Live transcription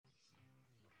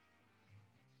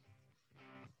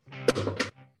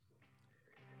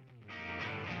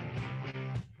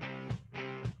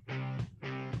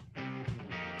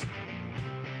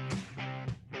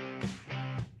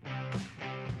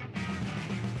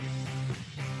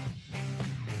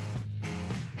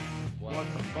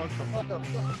Welcome.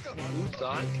 Who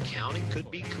thought accounting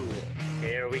could be cool?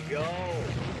 Here we go.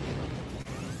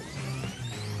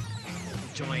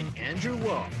 Join Andrew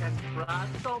Wolf. And Brad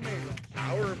Tomato.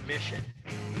 Our mission.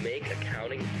 Make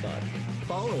accounting fun.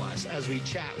 Follow us as we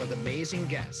chat with amazing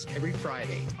guests every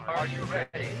Friday. Are you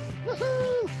ready?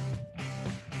 Woohoo!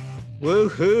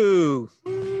 Woohoo!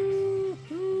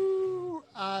 Woohoo!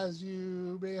 As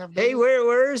you may have Hey, noticed-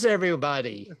 where's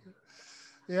everybody?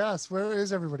 Yes, where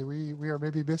is everybody? We are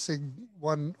maybe missing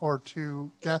one or two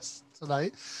guests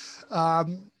tonight.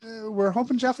 We're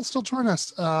hoping Jeff will still join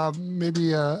us.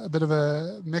 Maybe a bit of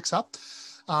a mix-up.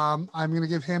 I'm going to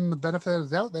give him the benefit of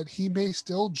the doubt that he may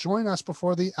still join us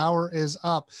before the hour is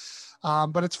up.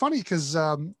 But it's funny because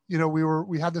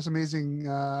we had this amazing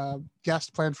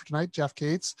guest planned for tonight, Jeff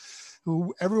Cates,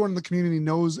 who everyone in the community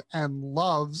knows and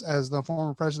loves as the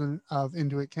former president of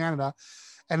Intuit Canada.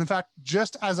 And in fact,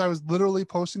 just as I was literally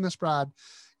posting this, Brad,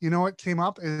 what came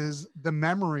up is the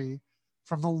memory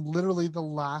from literally the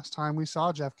last time we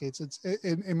saw Jeff Cates. It's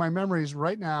in my memories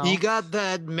right now. You got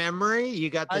that memory? You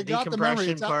got the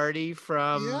decompression party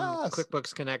from Yes.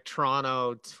 QuickBooks Connect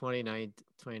Toronto 2019.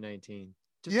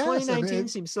 Yes, 2019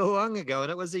 seems so long ago,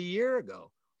 and it was a year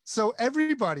ago. So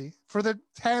everybody, for the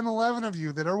 10, 11 of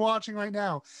you that are watching right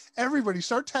now, everybody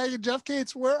start tagging Jeff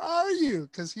Cates. Where are you?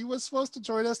 Because he was supposed to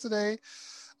join us today.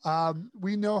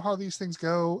 We know how these things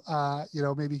go.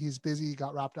 Maybe he's busy,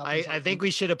 got wrapped up. I think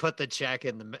we should have put the check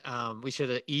in the, we should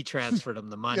have e-transferred him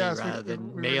the money rather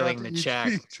than mailing the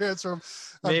check. Transfer him.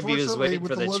 Maybe he was waiting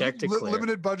for the check to clear.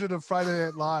 Limited budget of Friday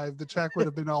Night Live, the check would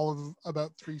have been all of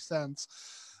about 3 cents.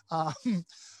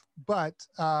 But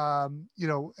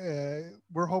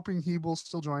we're hoping he will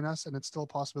still join us, and it's still a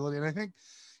possibility. And I think,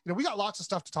 we got lots of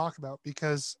stuff to talk about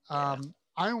because I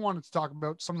wanted to talk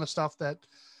about some of the stuff that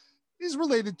is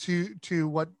related to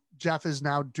what Jeff is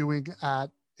now doing at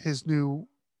his new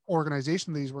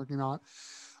organization that he's working on,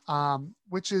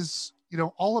 which is,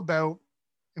 all about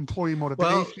employee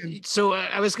motivation. Well, so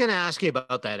I was going to ask you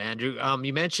about that, Andrew.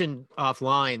 You mentioned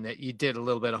offline that you did a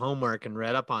little bit of homework and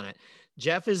read up on it.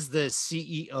 Jeff is the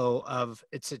CEO of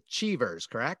Achievers,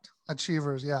 correct?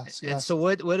 Achievers, yes. And so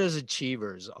what is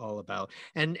Achievers all about?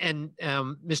 And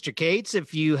Mr. Cates,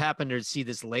 if you happen to see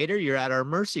this later, you're at our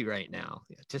mercy right now.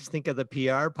 Just think of the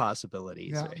PR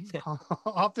possibilities. Yeah. Right?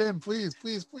 Opt in, please.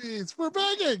 We're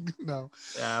begging. No.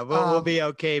 We'll be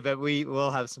okay, but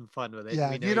we'll have some fun with it.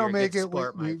 Yeah, if you don't make it,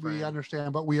 we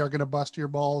understand, but we are going to bust your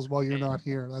balls while you're not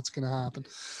here. That's going to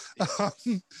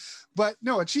happen. But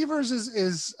no, Achievers is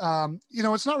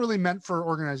it's not really meant for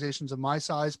organizations of my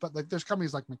size, but like there's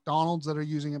companies like McDonald's that are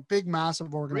using a big,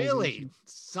 massive organization. Really?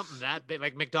 Something that big,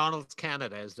 like McDonald's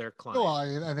Canada is their client. Well,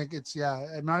 I think it's,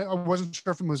 and I wasn't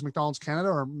sure if it was McDonald's Canada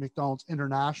or McDonald's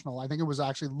International. I think it was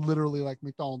actually literally like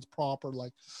McDonald's proper,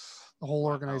 like the whole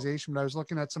organization. But I was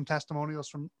looking at some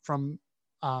testimonials from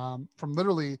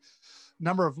literally a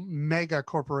number of mega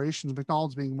corporations,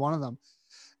 McDonald's being one of them.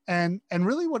 And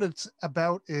really what it's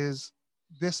about is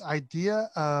this idea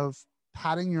of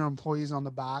patting your employees on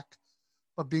the back,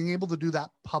 but being able to do that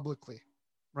publicly,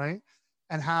 right?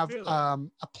 And have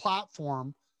a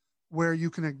platform where you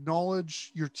can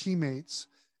acknowledge your teammates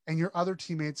and your other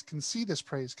teammates can see this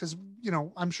praise. Because,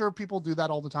 I'm sure people do that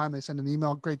all the time. They send an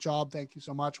email, great job, thank you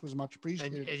so much, was much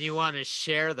appreciated. And you want to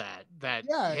share that.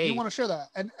 Hey, you want to share that.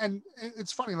 And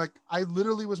it's funny, like I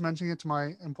literally was mentioning it to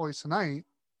my employees tonight.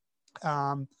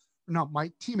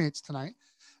 My teammates tonight,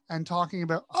 and talking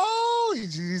about,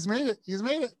 he's made it.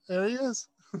 There he is.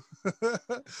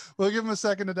 We'll give him a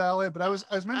second to dial in, but I was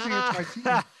mentioning it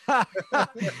to my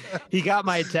team. He got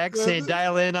my text saying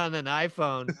dial in on an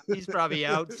iPhone. He's probably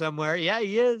out somewhere. Yeah,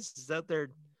 he is. He's out there.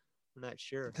 I'm not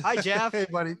sure. Hi, Jeff. Hey,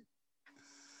 buddy.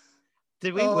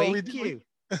 Did we wake you?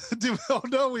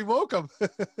 We woke him.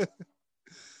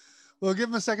 We'll give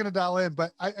him a second to dial in,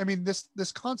 but I mean,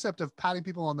 this concept of patting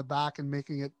people on the back and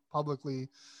making it publicly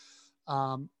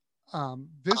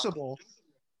visible,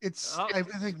 it's I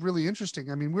think really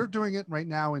interesting. I mean, we're doing it right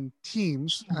now in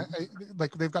Teams.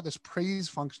 Like they've got this praise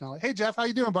functionality. Hey, Jeff, how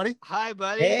you doing, buddy? Hi,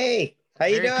 buddy. Hey, how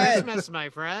you doing? Merry Christmas, my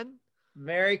friend.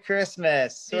 Merry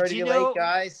Christmas. Sorry to be late,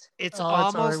 guys. It's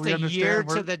almost a year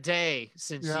to the day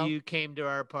since you came to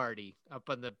our party up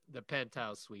on the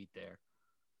penthouse suite there.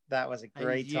 That was a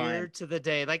great time. A year to the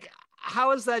day. Like,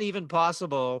 how is that even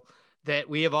possible that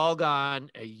we have all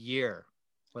gone a year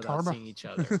without seeing each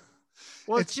other?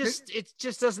 Well, it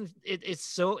just doesn't, it's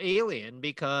so alien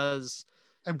because.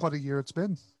 And what a year it's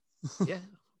been. Yeah.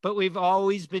 But we've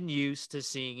always been used to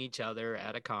seeing each other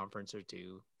at a conference or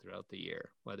two throughout the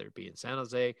year, whether it be in San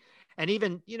Jose. And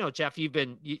even, Jeff, you've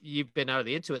been out of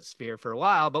the Intuit sphere for a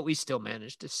while, but we still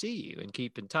managed to see you and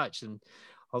keep in touch. And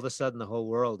all of a sudden the whole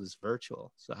world is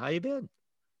virtual. So how you been?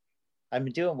 I've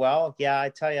been doing well. Yeah, I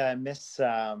tell you, I miss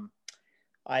the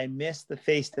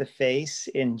face-to-face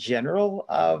in general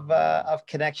of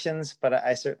connections, but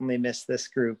I certainly miss this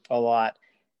group a lot.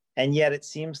 And yet it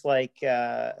seems like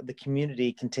the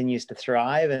community continues to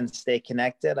thrive and stay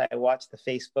connected. I watch the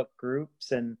Facebook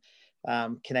groups and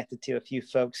connected to a few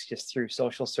folks just through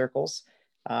social circles.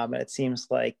 And it seems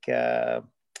like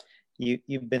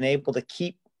you've been able to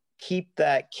keep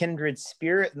that kindred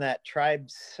spirit and that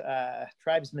tribes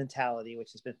mentality,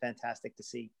 which has been fantastic to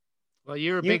see. Well,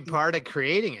 you're a big part of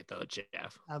creating it, though,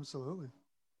 Jeff. Absolutely.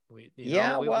 We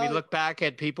look back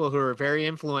at people who are very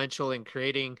influential in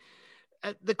creating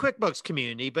the QuickBooks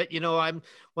community, but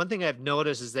one thing I've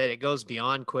noticed is that it goes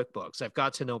beyond QuickBooks. I've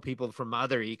got to know people from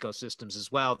other ecosystems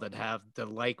as well that have the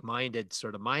like-minded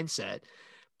sort of mindset,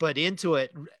 but Intuit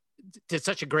did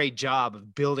such a great job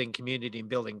of building community and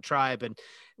building tribe. And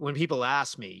when people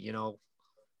ask me,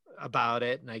 about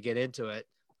it, and I get into it,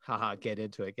 get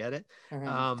it?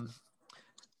 Mm-hmm.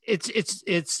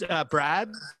 It's Brad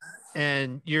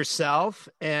and yourself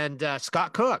and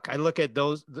Scott Cook. I look at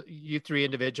you three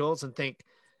individuals and think,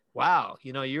 wow,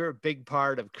 you're a big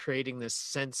part of creating this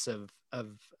sense of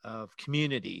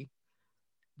community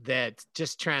that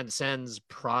just transcends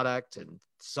product and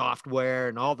software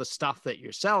and all the stuff that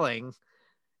you're selling.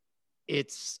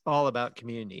 It's all about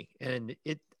community, and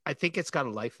I think it's got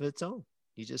a life of its own.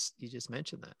 You just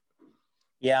mentioned that.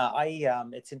 Yeah,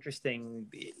 it's interesting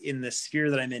in the sphere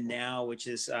that I'm in now, which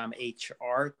is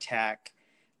HR tech.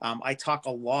 I talk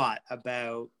a lot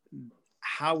about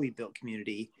how we build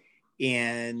community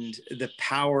and the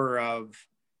power of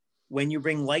when you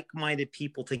bring like-minded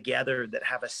people together that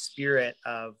have a spirit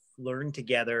of learn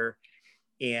together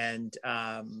and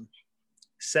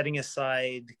setting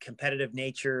aside competitive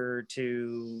nature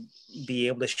to be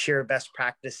able to share best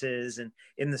practices and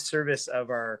in the service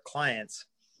of our clients.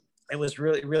 It was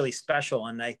really, really special.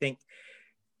 And I think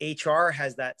HR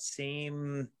has that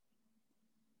same,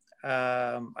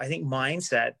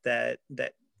 mindset that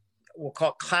we'll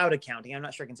call it cloud accounting. I'm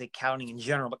not sure I can say accounting in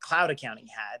general, but cloud accounting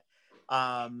had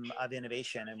of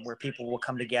innovation, and where people will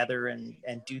come together and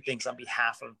do things on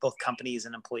behalf of both companies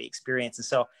and employee experience. And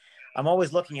so I'm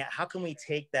always looking at how can we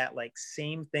take that like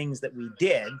same things that we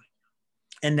did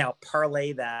and now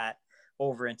parlay that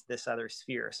over into this other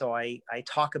sphere. So I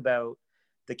talk about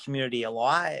the community a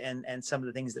lot and some of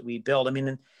the things that we build. I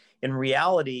mean, in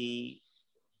reality,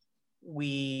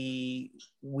 we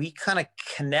kind of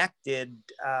connected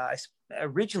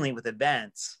originally with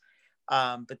events,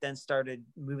 but then started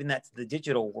moving that to the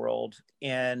digital world.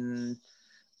 And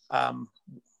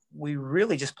we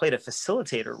really just played a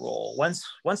facilitator role. Once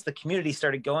the community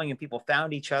started going and people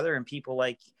found each other, and people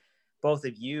like both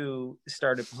of you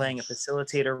started playing a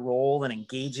facilitator role and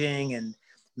engaging and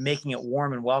making it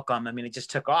warm and welcome. I mean, it just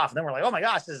took off. And then we're like, oh my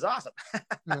gosh, this is awesome.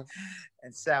 Yeah.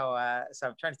 And so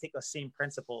I'm trying to take those same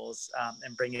principles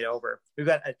and bring it over. We've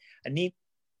got a neat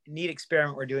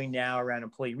experiment we're doing now around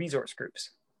employee resource groups,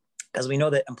 because we know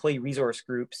that employee resource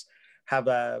groups have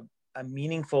a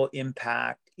meaningful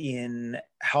impact in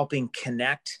helping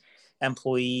connect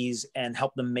employees and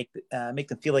help them make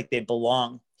them feel like they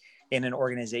belong in an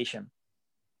organization.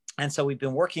 And so we've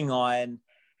been working on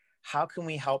how can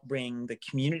we help bring the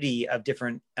community of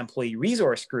different employee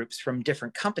resource groups from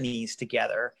different companies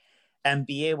together and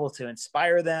be able to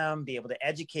inspire them, be able to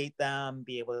educate them,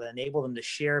 be able to enable them to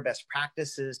share best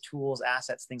practices, tools,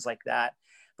 assets, things like that.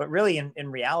 But really,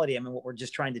 in reality, I mean, what we're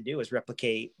just trying to do is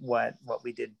replicate what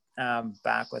we did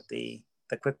back with the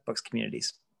QuickBooks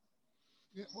communities.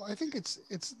 Yeah, well, I think it's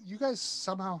you guys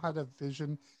somehow had a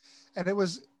vision, and it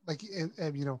was like,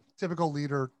 typical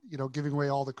leader, giving away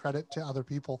all the credit to other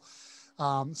people,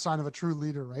 sign of a true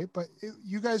leader, right? But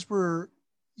you guys were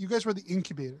the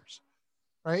incubators,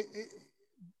 right?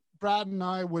 Brad and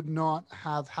I would not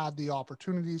have had the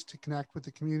opportunities to connect with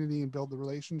the community and build the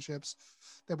relationships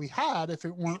that we had if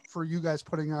it weren't for you guys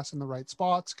putting us in the right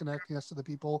spots, connecting us to the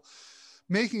people,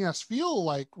 making us feel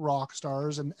like rock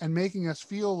stars and making us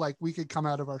feel like we could come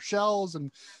out of our shells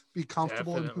and be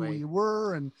comfortable in who we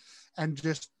were and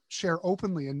just share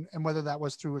openly. And whether that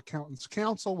was through Accountants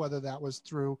Council, whether that was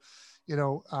through,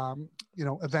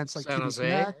 events like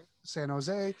San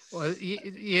Jose. Well,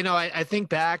 I think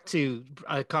back to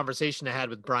a conversation I had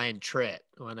with Brian Tritt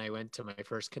when I went to my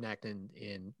first Connect in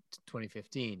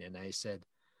 2015. And I said,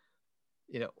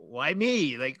 why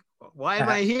me? Like, why am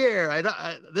I here?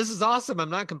 This is awesome. I'm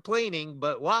not complaining,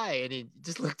 but why? And he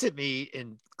just looked at me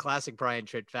in classic Brian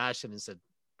Tritt fashion and said,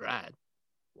 Brad,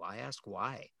 why ask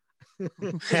why?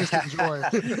 Just enjoy.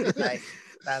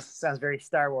 That sounds very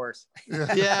Star Wars.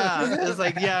 Yeah, it's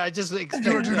like, yeah, I just expect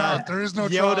there is no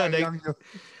Yoda try, young Yoda.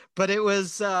 But it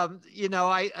was, you know,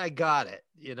 I got it,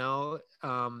 you know,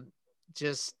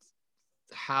 just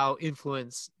how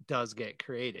influence does get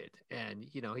created. And,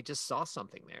 you know, he just saw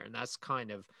something there. And that's kind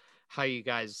of how you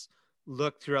guys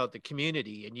look throughout the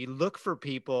community. And you look for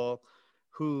people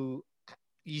who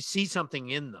you see something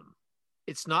in them.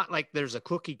 It's not like there's a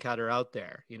cookie cutter out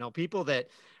there, you know, people that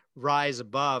rise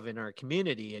above in our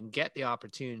community and get the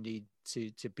opportunity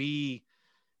to be,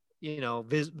 you know,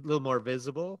 a little more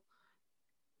visible.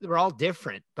 We're all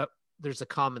different, but there's a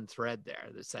common thread there.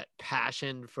 There's that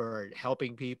passion for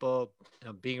helping people, you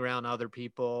know, being around other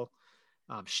people.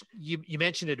 You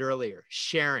mentioned it earlier,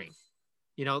 sharing.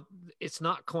 You know, it's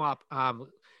not co-op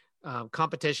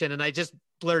competition. And I just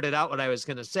blurted out what I was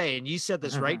going to say. And you said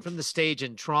this right from the stage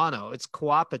in Toronto. It's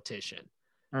co-opetition.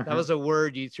 That was a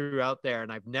word you threw out there,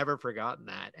 and I've never forgotten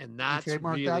that. And that's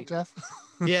really, that, Jeff.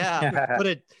 Yeah, put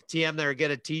a TM there,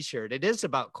 get a t-shirt. It is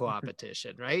about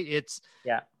co-opetition, right? It's,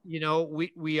 you know,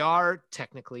 we are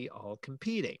technically all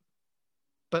competing,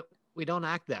 but we don't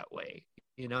act that way.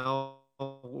 You know,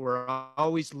 we're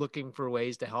always looking for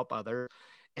ways to help others.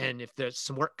 And if there's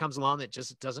some work comes along that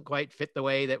just doesn't quite fit the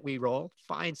way that we roll,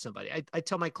 find somebody. I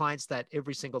tell my clients that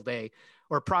every single day,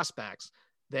 or prospects,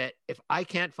 that if I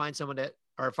can't find someone that,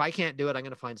 or if I can't do it, I'm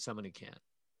going to find someone who can.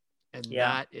 And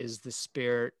that is the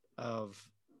spirit of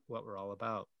what we're all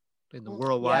about in the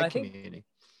worldwide community.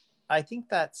 I think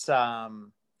that's,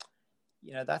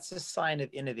 you know, that's a sign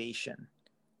of innovation.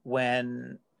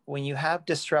 When you have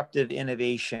disruptive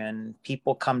innovation,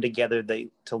 people come together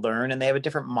to learn, and they have a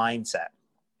different mindset,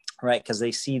 right? Because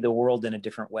they see the world in a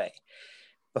different way.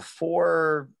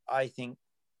 Before, I think,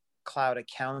 cloud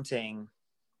accounting,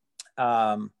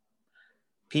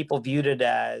 people viewed it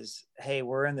as, hey,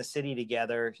 we're in the city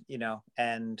together, you know,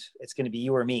 and it's going to be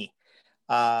you or me.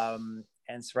 And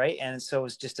it's right. And so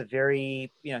it's just a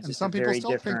very, you know, and just some a people very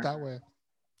still different. think that way.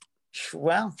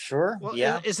 Well, sure. Well,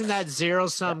 yeah. Isn't that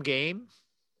zero-sum game?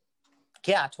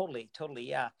 Yeah, totally.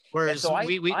 Yeah. Whereas so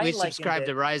we subscribe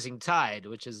to Rising Tide,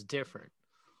 which is different.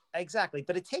 Exactly.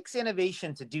 But it takes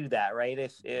innovation to do that, right?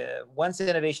 If once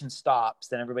innovation stops,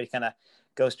 then everybody kind of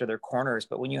goes to their corners.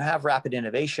 But when you have rapid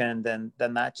innovation, then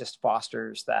that just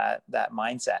fosters that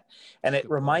mindset. And it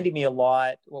reminded me a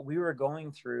lot what we were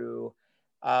going through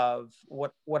of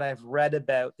what I've read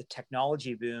about the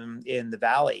technology boom in the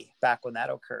Valley back when that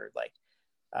occurred. Like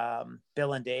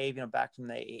Bill and Dave, you know, back from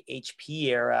the HP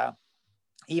era,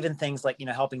 even things like, you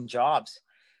know, helping Jobs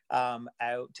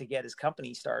out to get his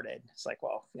company started. It's like,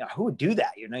 well, you know, who would do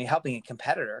that? You know, you're helping a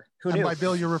competitor. Who knew? By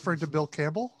Bill, you're referring to Bill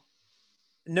Campbell?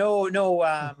 No,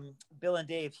 Bill and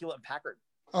Dave, Hewlett and Packard.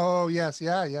 Oh, yes.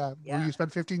 Yeah. Who you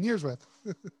spent 15 years with.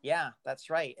 Yeah, that's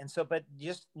right. And so, but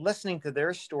just listening to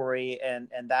their story and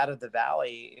that of the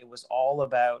Valley, it was all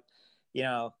about, you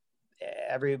know,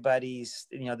 everybody's,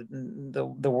 you know,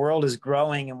 the world is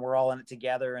growing and we're all in it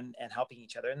together and helping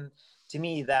each other. And to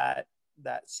me, that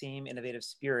same innovative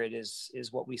spirit is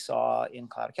what we saw in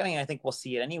cloud accounting. And I think we'll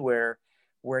see it anywhere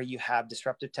where you have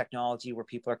disruptive technology, where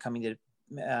people are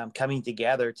coming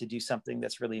together to do something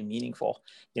that's really meaningful,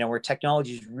 you know, where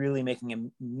technology is really making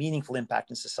a meaningful impact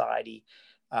in society.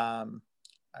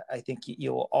 I think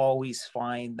you'll always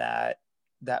find that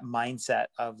mindset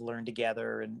of learn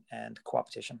together and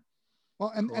co-opetition.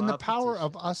 Well, and the power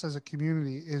of us as a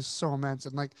community is so immense.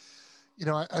 And like, you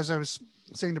know, as I was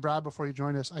saying to Brad before you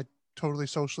joined us, I totally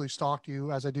socially stalked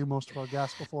you, as I do most of our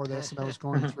guests before this. And I was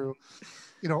going through,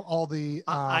 you know, all the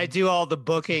I do all the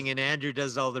booking and Andrew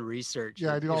does all the research.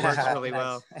 Yeah, I do all that that really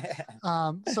well.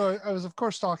 So I was, of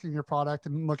course, stalking your product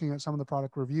and looking at some of the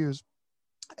product reviews.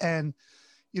 And,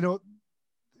 you know,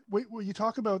 when you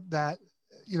talk about that,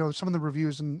 you know, some of the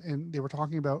reviews and they were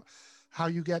talking about how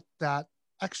you get that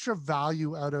extra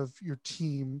value out of your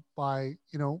team by,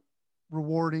 you know,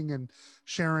 rewarding and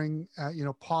sharing, you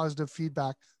know, positive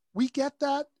feedback. We get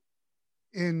that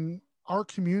in our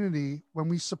community when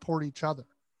we support each other,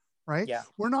 right? Yeah.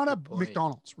 We're not a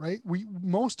McDonald's, right?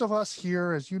 Most of us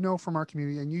here, as you know, from our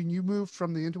community, and you moved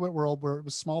from the Intuit world where it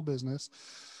was small business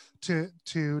to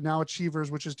now Achievers,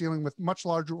 which is dealing with much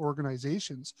larger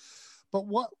organizations. But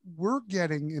what we're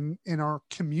getting in our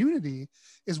community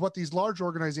is what these large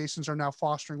organizations are now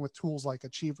fostering with tools like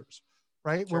Achievers,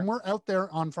 right? Sure. When we're out there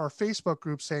on our Facebook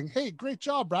group saying, hey, great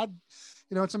job, Brad.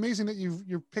 You know, it's amazing that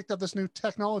you've picked up this new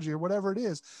technology or whatever it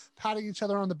is, patting each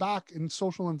other on the back in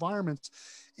social environments.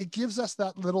 It gives us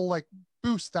that little like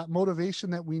boost, that motivation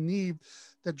that we need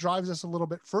that drives us a little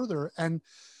bit further. And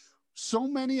so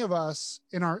many of us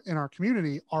in our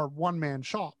community are one-man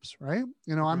shops, right?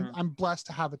 You know, I'm blessed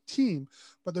to have a team,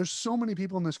 but there's so many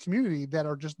people in this community that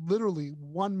are just literally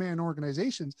one-man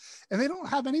organizations, and they don't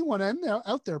have anyone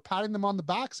out there patting them on the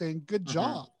back saying good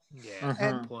job. Yeah,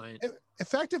 and point.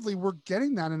 Effectively, we're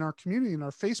getting that in our community, in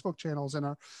our Facebook channels,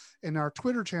 in our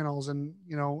Twitter channels, and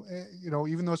you know,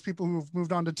 even those people who've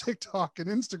moved on to TikTok and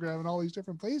Instagram and all these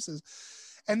different places.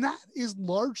 And that is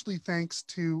largely thanks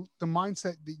to the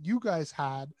mindset that you guys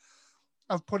had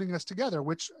of putting us together,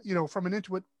 which, you know, from an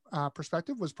Intuit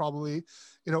perspective was probably,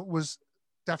 you know, was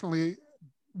definitely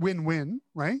win-win,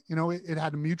 right? You know, it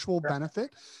had a mutual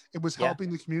benefit. It was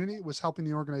helping the community. It was helping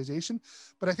the organization.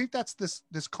 But I think that's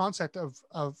this concept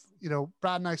of, you know,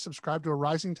 Brad and I subscribe to a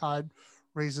rising tide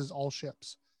raises all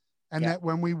ships. And that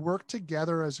when we work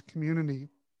together as a community,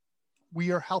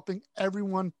 we are helping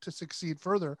everyone to succeed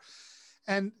further.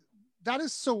 And that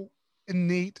is so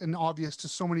innate and obvious to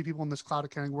so many people in this cloud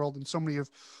accounting world and so many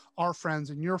of our friends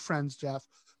and your friends, Jeff,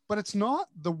 but it's not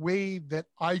the way that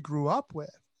I grew up with.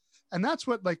 And that's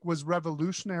what like was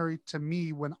revolutionary to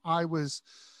me when I was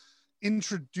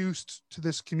introduced to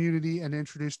this community and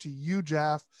introduced to you,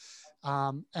 Jeff,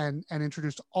 and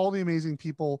introduced to all the amazing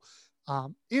people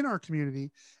in our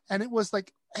community. And it was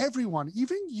like everyone,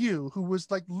 even you, who was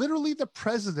like literally the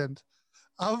president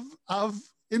of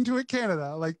Intuit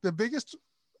Canada, like the biggest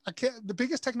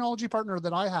technology partner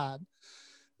that I had,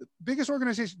 the biggest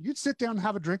organization, you'd sit down and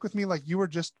have a drink with me like you were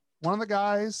just one of the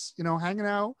guys, you know, hanging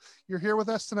out. You're here with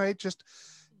us tonight. Just,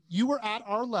 you were at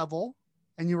our level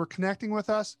and you were connecting with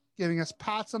us, giving us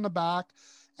pats on the back,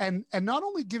 and not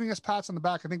only giving us pats on the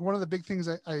back. I think one of the big things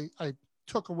I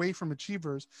took away from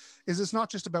Achievers is it's not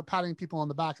just about patting people on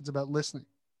the back. It's about listening,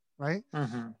 right?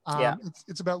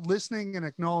 It's about listening and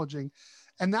acknowledging.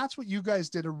 And that's what you guys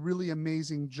did a really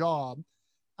amazing job.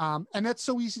 And that's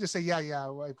so easy to say,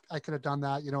 I could have done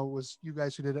that. You know, it was you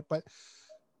guys who did it. But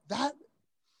that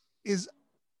is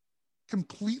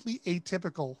completely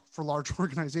atypical for large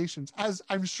organizations, as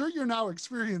I'm sure you're now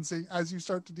experiencing as you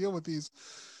start to deal with these,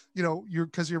 you know,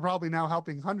 because you're probably now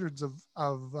helping hundreds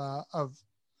of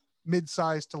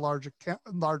mid-sized to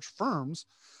large firms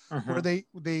where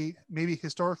they maybe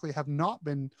historically have not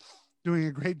been doing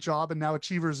a great job, and now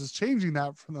Achievers is changing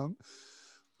that for them.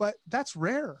 But that's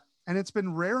rare, and it's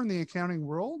been rare in the accounting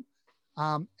world.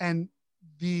 I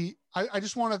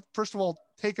just want to first of all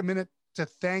take a minute to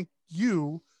thank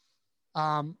you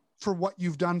for what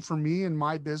you've done for me in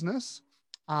my business,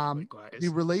 the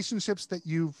relationships that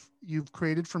you've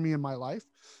created for me in my life.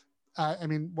 I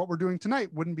mean, what we're doing tonight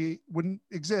wouldn't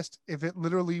exist if it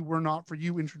literally were not for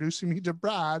you introducing me to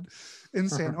Brad in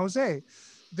San Jose.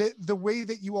 The way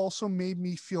that you also made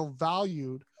me feel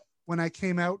valued when I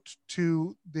came out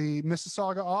to the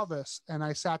Mississauga office and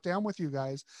I sat down with you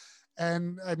guys,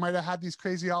 and I might have had these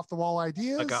crazy off the wall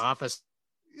ideas. Like an office.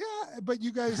 Yeah, but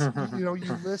you guys, you know,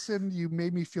 you listened, you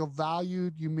made me feel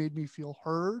valued, you made me feel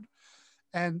heard.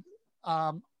 And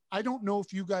I don't know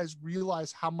if you guys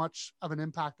realize how much of an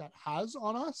impact that has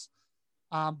on us.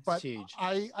 But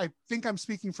I think I'm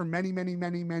speaking for many, many,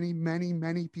 many, many, many,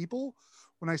 many people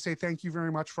when I say thank you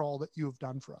very much for all that you have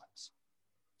done for us.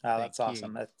 Oh, that's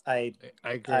awesome. I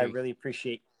agree. I really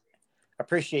appreciate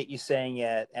you saying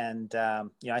it. And,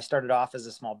 you know, I started off as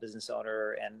a small business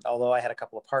owner, and although I had a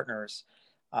couple of partners,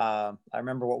 I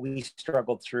remember what we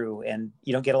struggled through, and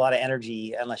you don't get a lot of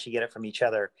energy unless you get it from each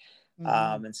other.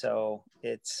 And so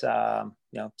it's, you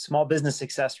know, small business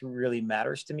success really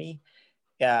matters to me.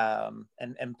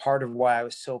 And part of why I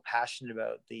was so passionate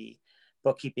about the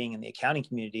bookkeeping and the accounting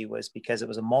community was because it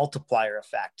was a multiplier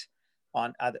effect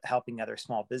on helping other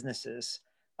small businesses.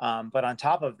 But on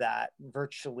top of that,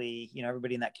 virtually, you know,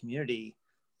 everybody in that community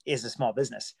is a small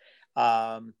business.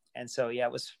 And so, yeah,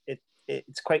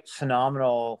 it's quite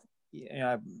phenomenal. You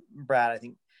know, Brad, I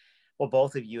think, well,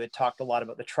 both of you had talked a lot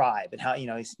about the tribe and how, you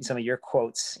know, some of your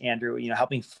quotes, Andrew, you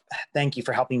know, thank you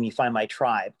for helping me find my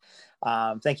tribe.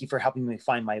 Thank you for helping me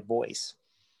find my voice.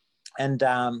 And,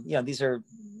 you know, these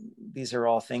are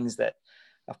all things that,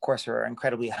 of course, are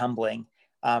incredibly humbling.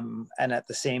 And at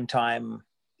the same time,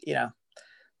 you know,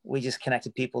 we just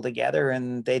connected people together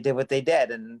and they did what they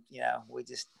did. And, you know, we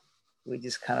just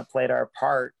kind of played our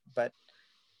part, but,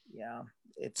 you know,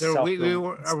 it's so are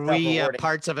we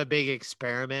parts of a big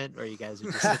experiment, or you guys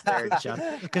are just sit there and jump?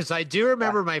 Because I do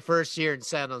remember my first year in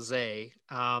San Jose,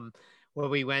 when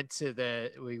we went to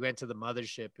the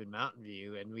mothership in Mountain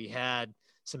View, and we had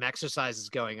some exercises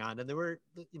going on, and there were,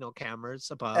 you know, cameras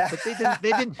above,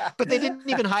 but they didn't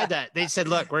even hide that. They said,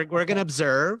 look, we're going to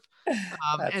observe.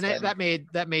 And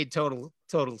that made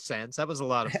total sense. That was a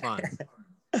lot of fun.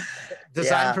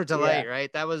 Design for Delight,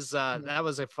 right? That was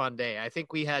a fun day. I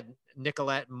think we had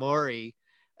Nicolette Maury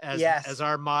as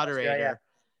our moderator.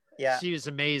 Yeah. She was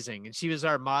amazing, and she was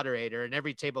our moderator, and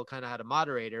every table kind of had a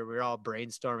moderator. We were all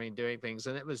brainstorming, doing things,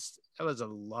 and it was a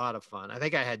lot of fun. I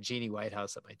think I had Jeannie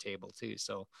Whitehouse at my table too,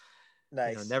 so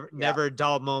nice. Never a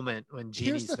dull moment when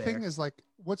Jeannie's there. Here's the thing is, like,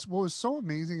 what was so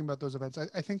amazing about those events,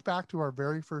 I think back to our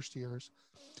very first years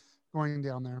going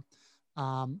down there,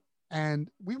 and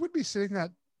we would be sitting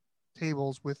at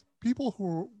tables with people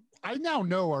who I now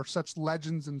know are such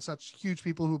legends and such huge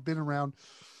people who've been around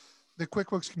the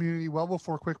QuickBooks community well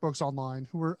before QuickBooks Online,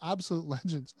 who were absolute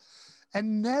legends.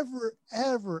 And never,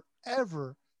 ever,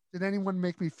 ever did anyone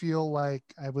make me feel like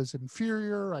I was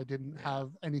inferior. I didn't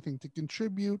have anything to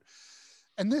contribute.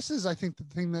 And this is, I think, the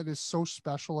thing that is so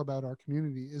special about our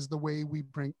community is the way we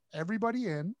bring everybody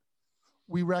in.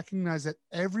 We recognize that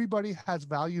everybody has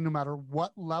value no matter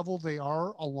what level they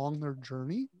are along their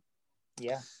journey.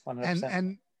 Yeah,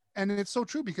 100%. And it's so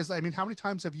true, because, I mean, how many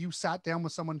times have you sat down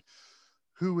with someone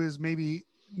who is maybe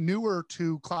newer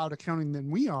to cloud accounting than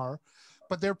we are,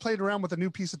 but they're played around with a new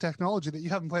piece of technology that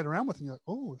you haven't played around with, and you're like,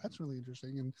 oh, that's really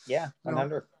interesting. And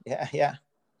 100. Yeah.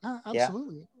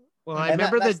 Absolutely. Well, I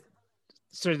remember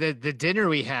the dinner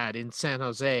we had in San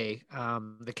Jose,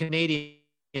 the Canadian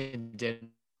dinner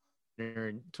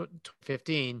in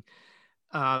 2015.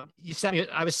 I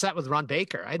was sat with Ron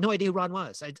Baker. I had no idea who Ron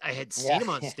was. I had seen him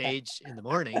on stage in the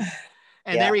morning.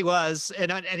 And there he was,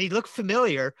 and he looked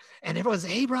familiar, and everyone's,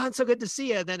 hey, Ron, so good to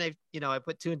see you. And then I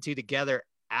put two and two together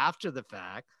after the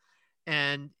fact.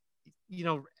 And,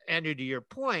 Andrew, to your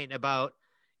point about,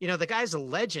 the guy's a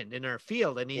legend in our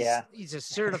field, and he's a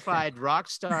certified rock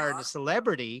star and a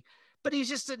celebrity, but he's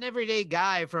just an everyday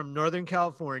guy from Northern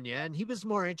California. And he was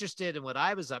more interested in what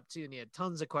I was up to. And he had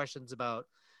tons of questions about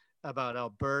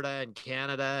Alberta and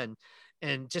Canada,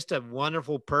 and just a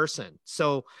wonderful person.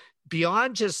 So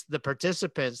beyond just the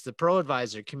participants, the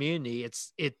ProAdvisor community,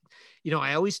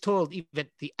 I always told even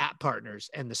the app partners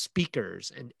and the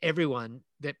speakers and everyone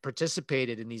that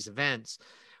participated in these events,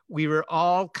 we were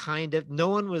all no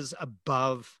one was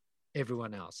above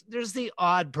everyone else. There's the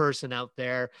odd person out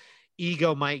there,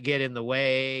 ego might get in the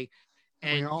way,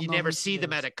 and you never see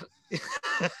them at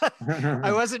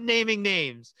I wasn't naming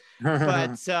names,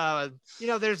 but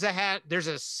there's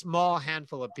a small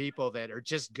handful of people that are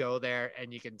just go there,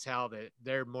 and you can tell that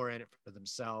they're more in it for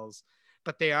themselves,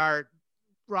 but they are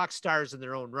rock stars in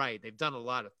their own right. They've done a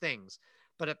lot of things,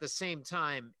 but at the same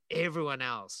time, everyone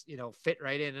else, fit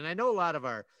right in. And I know a lot of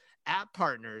our app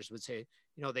partners would say,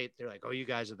 they're like, oh, you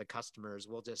guys are the customers.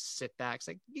 We'll just sit back. It's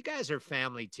like, you guys are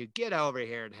family too. Get over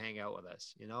here and hang out with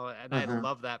us, and I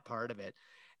love that part of it.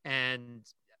 And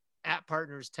app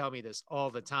partners tell me this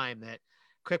all the time, that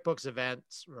QuickBooks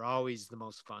events were always the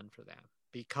most fun for them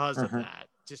because of that,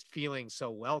 just feeling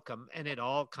so welcome. And it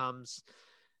all comes,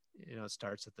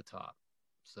 starts at the top.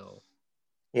 So.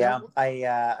 Yeah.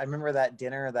 I remember that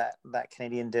dinner, that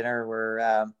Canadian dinner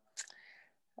where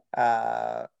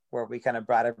we kind of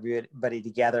brought everybody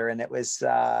together, and it was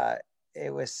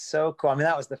so cool. I mean,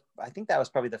 I think that was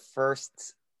probably the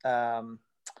first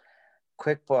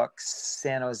QuickBooks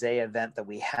San Jose event that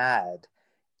we had.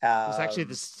 It was actually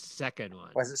the second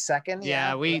one. Was it second?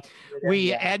 Yeah,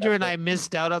 Andrew and I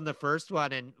missed out on the first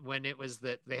one, and when it was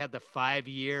they had the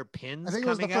 5-year pins. I think it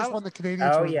was the first out. one the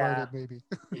Canadians were invited, maybe.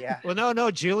 Yeah. Well,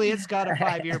 no, Juliet's got a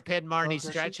 5-year pin. Marnie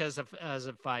Stretch has a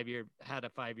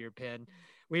 5-year pin.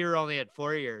 We were only at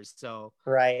 4 years, so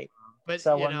right. But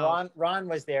so when Ron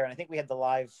was there, and I think we had the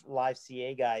live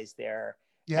CA guys there.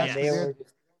 Yeah, and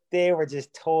they were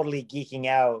just totally geeking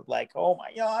out, like, oh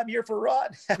my God, I'm here for Ron.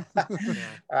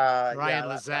 Ryan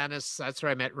Lazanis, that's where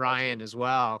I met Ryan as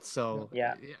well. So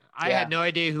I had no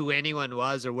idea who anyone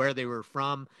was or where they were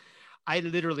from. I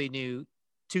literally knew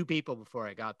 2 people before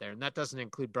I got there, and that doesn't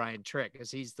include Brian Trick,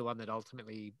 because he's the one that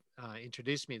ultimately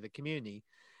introduced me to the community.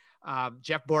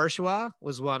 Jeff Bourgeois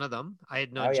was one of them. I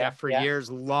had known Jeff for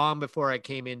years, long before I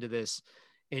came into this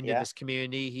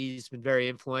community. He's been very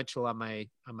influential on my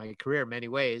career in many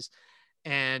ways.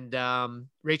 And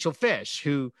Rachel Fish,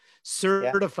 who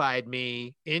certified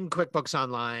me in QuickBooks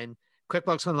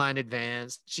Online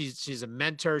Advanced. She's a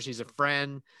mentor. She's a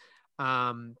friend.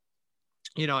 I'm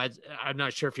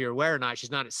not sure if you're aware or not.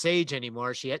 She's not at Sage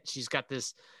anymore. She's got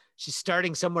this. She's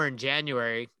starting somewhere in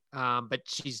January. But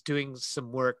she's doing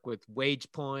some work with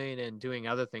WagePoint and doing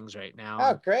other things right now.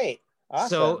 Oh, great. Awesome.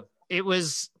 So it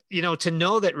was, to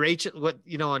know that Rachel,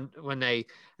 when I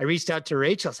reached out to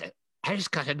Rachel, I said, I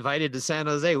just got invited to San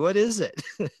Jose. What is it?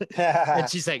 And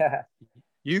she's like,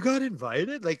 you got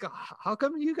invited? Like, how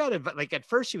come you got invited? Like at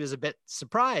first she was a bit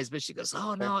surprised, but she goes,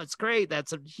 oh no, it's great.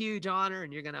 That's a huge honor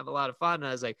and you're going to have a lot of fun. And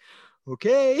I was like,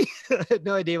 okay. I had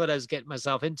no idea what I was getting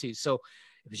myself into. So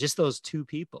it was just those two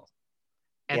people.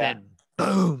 And then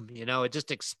boom, you know, it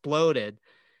just exploded.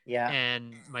 Yeah.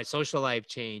 And my social life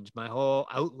changed, my whole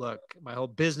outlook, my whole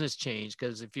business changed.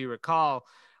 Because if you recall,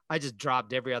 I just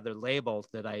dropped every other label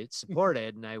that I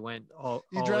supported and I went all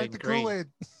drank the Kool-Aid.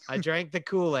 I drank the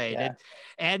Kool-Aid. Yeah. And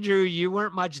Andrew, you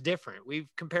weren't much different. We've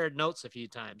compared notes a few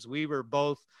times. We were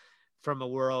both from a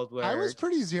world where I was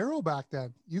pretty zero back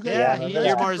then. You guys,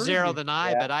 you're more zero than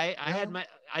I, but I had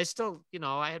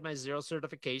I had my zero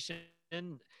certification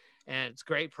and it's a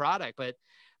great product, but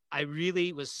I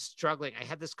really was struggling. I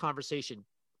had this conversation,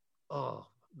 a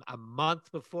month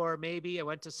before maybe I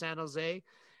went to San Jose.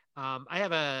 I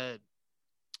have a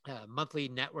monthly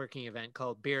networking event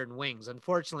called Beer and Wings.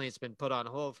 Unfortunately, it's been put on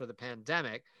hold for the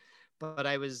pandemic, but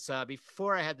I was,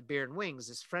 before I had the Beer and Wings,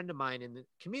 this friend of mine in the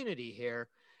community here,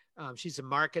 she's a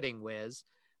marketing whiz.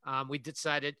 We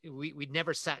decided we'd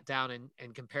never sat down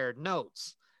and compared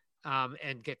notes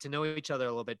and get to know each other a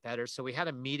little bit better. So we had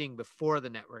a meeting before the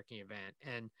networking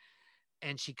event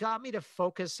and she got me to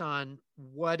focus on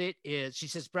what it is. She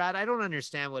says, Brad, I don't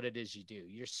understand what it is you do.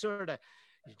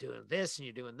 You're doing this and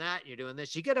you're doing that, and you're doing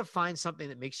this. You got to find something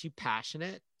that makes you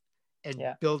passionate and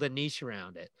build a niche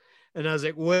around it. And I was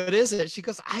like, what is it? She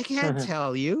goes, I can't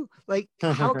tell you. Like,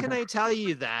 how can I tell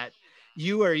you that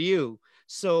you are you?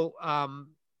 So,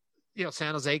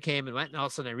 San Jose came and went, and all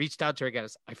of a sudden I reached out to her,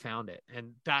 guys. I found it.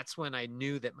 And that's when I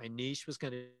knew that my niche was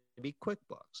going to be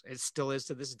QuickBooks. It still is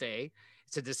to this day.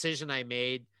 It's a decision I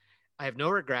made. I have no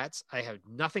regrets. I have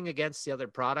nothing against the other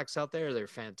products out there. They're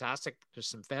fantastic. There's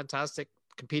some fantastic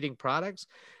competing products,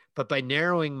 but by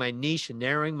narrowing my niche and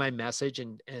narrowing my message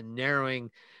and narrowing,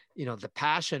 the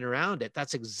passion around it,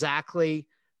 that's exactly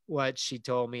what she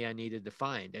told me I needed to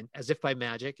find. And as if by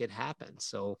magic, it happened.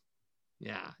 So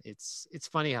yeah, it's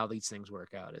funny how these things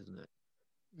work out, isn't it?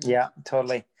 Yeah,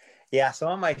 totally. Yeah. Some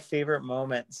of my favorite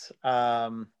moments,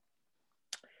 Alan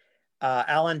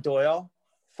Doyle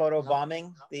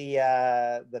photobombing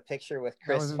the picture with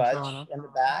Chris Fudge in the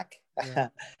back. Yeah.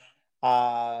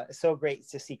 So great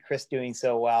to see Chris doing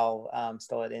so well,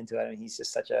 still at Intuit. I mean, he's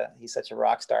just such a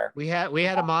rock star. We had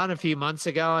him on a few months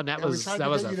ago, and that was a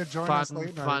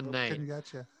fun night.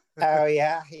 Oh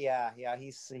yeah.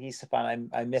 He's fun.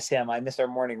 I miss him. I miss our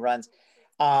morning runs.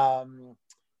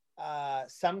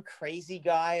 Some crazy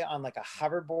guy on like a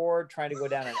hoverboard trying to go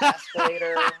down an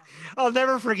escalator. I'll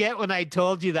never forget when I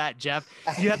told you that, Jeff.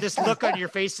 You had this look on your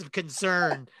face of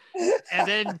concern, and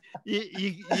then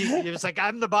it was like,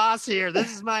 I'm the boss here.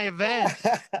 This is my event.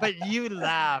 But you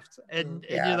laughed, and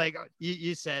you're like,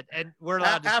 you said, and we're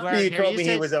allowed to swear. After you told me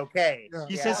he was okay.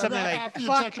 You said something like,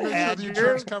 "Fuck, Andrew." The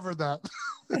insurance covered that.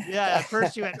 Yeah, at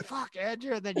first you went, fuck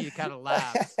Andrew, and then you kind of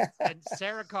laughed. And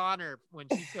Sarah Connor, when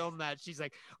she filmed that, she's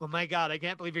like, oh my God, I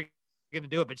can't believe you're going to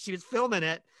do it. But she was filming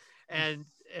it. And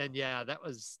yeah, that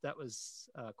was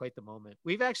quite the moment.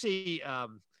 We've actually,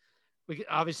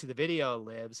 obviously the video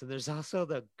lives, and there's also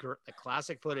the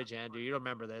classic footage, Andrew, you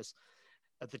remember this,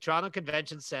 at the Toronto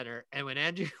Convention Center. And when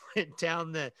Andrew went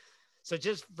down so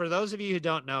just for those of you who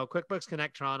don't know, QuickBooks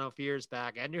Connect Toronto a few years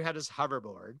back, Andrew had his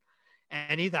hoverboard.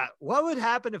 And he thought, what would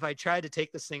happen if I tried to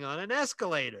take this thing on an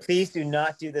escalator? Please do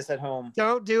not do this at home.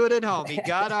 Don't do it at home. He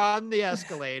got on the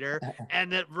escalator, and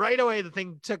then right away the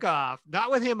thing took off. Not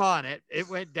with him on it. It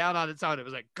went down on its own. It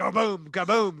was like kaboom,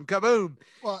 kaboom, kaboom.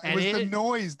 Well, it was the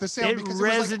noise, the sound. It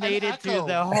resonated through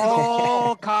the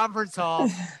whole conference hall.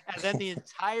 And then the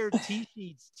entire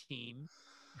T-Sheets team,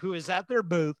 who is at their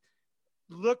booth,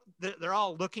 they're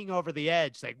all looking over the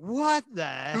edge like, what the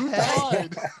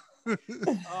heck?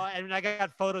 And I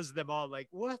got photos of them all like,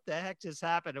 what the heck just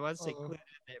happened? And once they quit,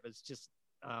 it was just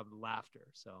laughter.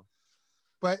 So,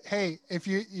 but hey, if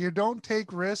you don't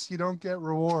take risks, you don't get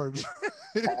rewards.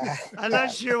 I'm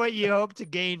not sure what you hope to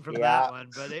gain from that one,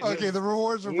 but the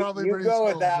rewards are probably you pretty go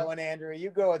with that one, Andrew.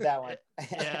 You go with that one.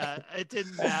 Yeah, it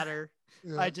didn't matter.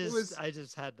 Yeah, I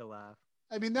just had to laugh.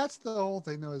 I mean, that's the whole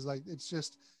thing though, is like, it's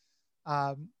just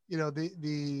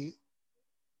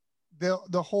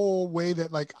the whole way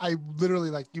that, like, I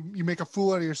literally, like, you make a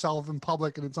fool out of yourself in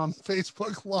public and it's on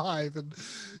Facebook Live,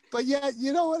 but yeah,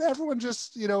 you know what, everyone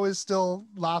just is still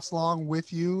laughs along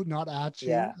with you, not at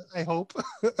you. I hope.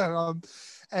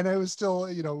 And it was still,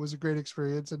 it was a great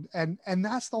experience, and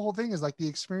that's the whole thing, is like the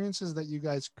experiences that you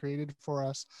guys created for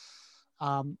us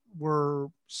were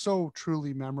so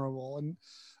truly memorable. And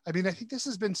I mean, I think this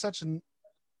has been such an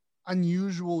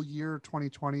unusual year,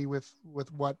 2020, with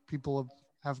what people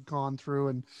have gone through.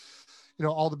 And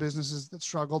all the businesses that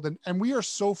struggled. And we are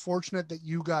so fortunate that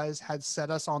you guys had set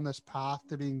us on this path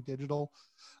to being digital.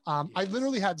 I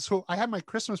literally I had my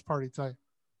Christmas party today,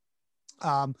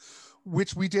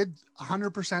 which we did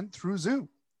 100% through Zoom,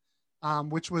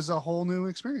 which was a whole new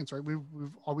experience, right? We've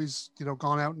always,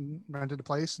 gone out and rented a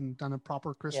place and done a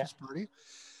proper Christmas party.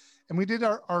 And we did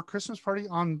our Christmas party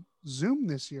on Zoom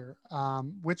this year,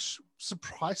 which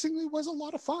surprisingly was a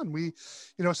lot of fun. We,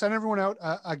 sent everyone out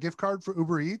a gift card for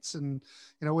Uber Eats, and,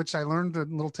 which I learned a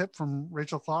little tip from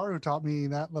Rachel Clark, who taught me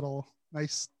that little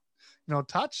nice,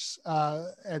 touch.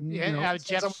 And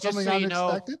Jeff, something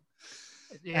unexpected.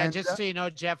 Just so you know,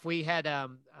 Jeff, we had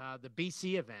the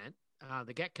BC event,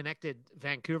 the Get Connected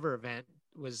Vancouver event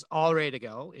was all ready to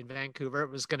go in Vancouver. It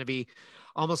was going to be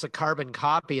almost a carbon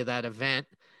copy of that event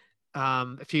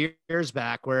a few years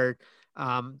back, where do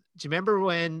you remember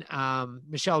when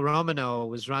Michelle Romano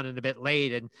was running a bit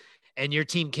late, and your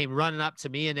team came running up to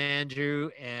me and Andrew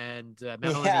and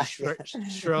Melanie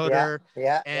Schroeder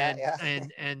and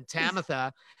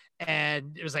Tamitha,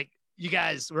 and it was like, you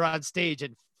guys were on stage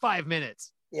in 5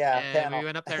 minutes. And we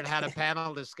went up there and had a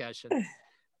panel discussion.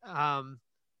 I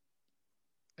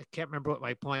can't remember what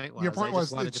my point was. Your point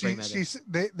was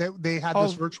that they had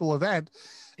this virtual event,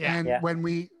 and when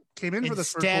we came in for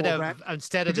this virtual event,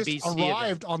 instead of the BC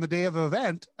arrived on the day of the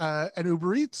event, an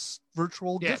Uber Eats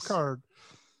virtual gift card.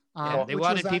 They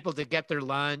wanted people to get their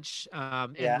lunch,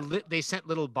 and they sent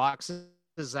little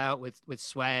boxes out with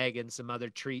swag and some other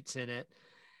treats in it.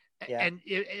 And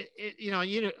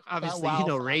it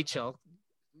obviously Rachel.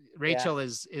 Rachel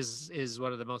is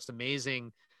one of the most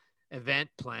amazing event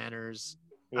planners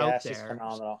out there. She's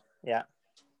phenomenal. Yeah.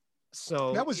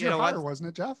 So that was your hire, wasn't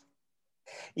it, Jeff?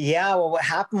 Yeah. Well, what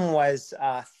happened was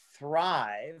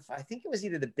Thrive. I think it was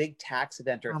either the big tax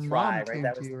event or Thrive, right?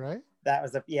 That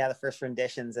was the first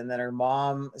renditions. And then her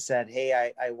mom said,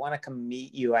 "Hey, I want to come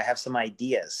meet you. I have some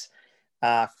ideas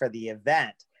for the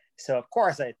event." So of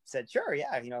course I said, "Sure,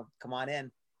 yeah, come on in."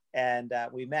 And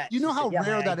we met. You know how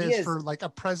rare that is for like a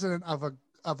president of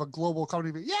a global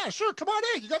company. Yeah, sure, come on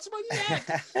in. You got some ideas?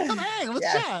 Come hang,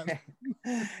 let's chat.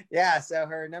 Yeah. So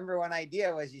her number one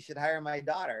idea was, you should hire my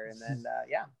daughter. And then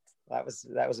that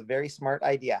was a very smart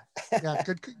idea. Yeah,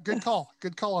 good call.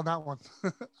 Good call on that one.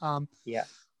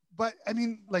 But I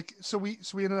mean, so we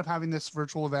ended up having this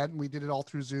virtual event, and we did it all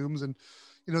through Zooms, and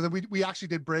then we actually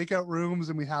did breakout rooms,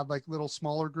 and we had like little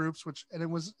smaller groups, and it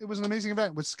was an amazing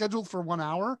event. It was scheduled for 1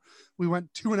 hour. We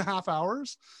went 2.5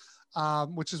 hours,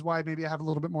 which is why maybe I have a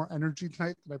little bit more energy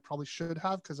tonight than I probably should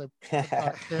have, because I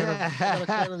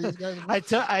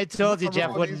told you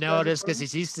Jeff wouldn't notice, because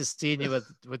he's used to seeing you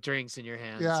with drinks in your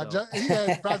hand. Yeah, so.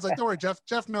 Brad's like, don't worry,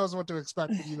 Jeff knows what to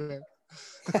expect from you.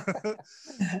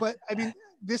 But I mean,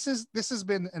 this has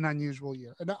been an unusual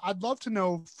year, and I'd love to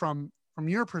know from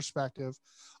your perspective.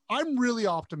 I'm really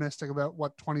optimistic about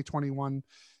what 2021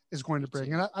 is going to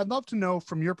bring, and I'd love to know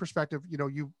from your perspective.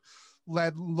 You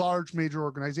led large major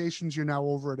organizations. You're now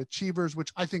over at Achievers,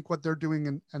 which I think what they're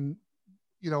doing, and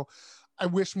I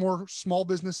wish more small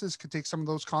businesses could take some of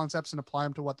those concepts and apply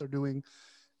them to what they're doing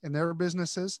in their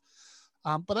businesses.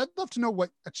 But I'd love to know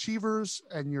what Achievers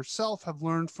and yourself have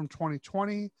learned from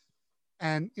 2020,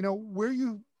 and where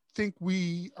you think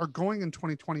we are going in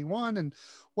 2021, and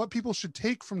what people should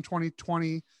take from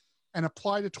 2020 and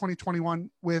apply to 2021,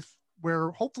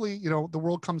 where hopefully the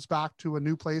world comes back to a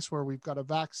new place where we've got a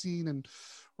vaccine and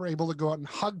we're able to go out and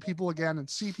hug people again and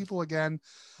see people again.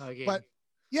 But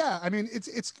yeah, I mean,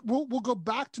 we'll go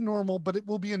back to normal, but it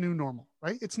will be a new normal,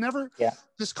 right? It's never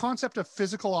this concept of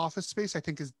physical office space, I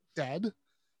think, is dead,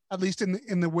 at least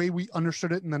in the way we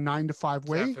understood it in the 9-to-5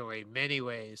 way. Definitely, many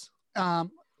ways. I'd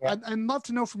love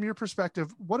to know from your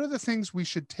perspective, what are the things we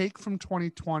should take from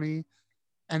 2020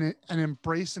 and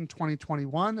embrace in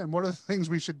 2021? And what are the things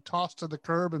we should toss to the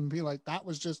curb and be like, that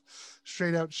was just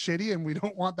straight out shitty, and we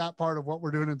don't want that part of what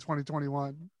we're doing in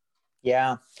 2021?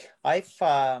 Yeah, I've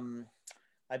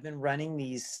been running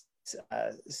these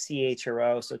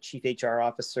CHRO, so Chief HR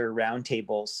Officer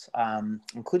roundtables,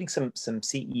 including some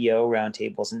CEO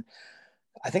roundtables, and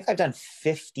I think I've done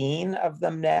 15 of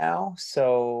them now.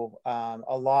 So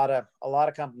a lot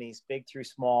of companies, big through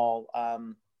small,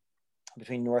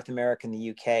 between North America and the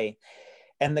UK.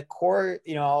 And the core,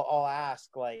 I'll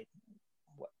ask, like,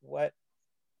 what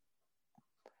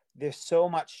there's so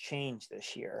much change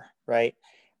this year, right?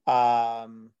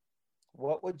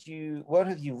 What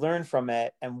have you learned from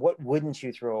it, and what wouldn't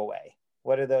you throw away?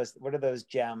 What are those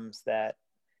gems that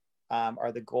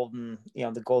are the golden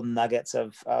nuggets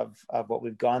of what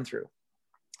we've gone through?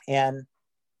 And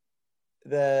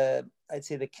I'd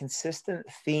say the consistent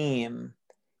theme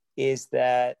is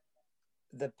that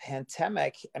the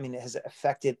pandemic, I mean, it has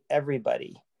affected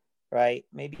everybody, right?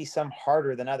 Maybe some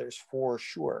harder than others for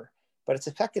sure, but it's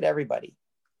affected everybody.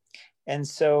 And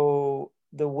so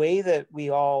the way that we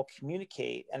all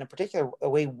communicate, and in particular, the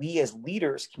way we as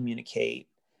leaders communicate,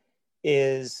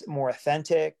 is more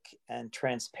authentic and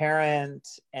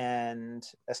transparent, and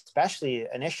especially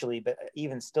initially, but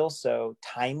even still so,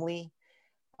 timely.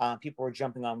 People were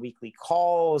jumping on weekly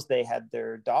calls. They had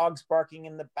their dogs barking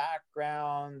in the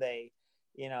background. They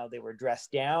were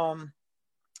dressed down,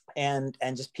 and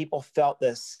just people felt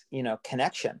this,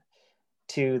 connection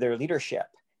to their leadership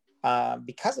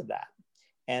because of that.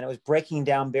 And it was breaking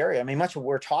down barrier. I mean, much of what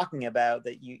we're talking about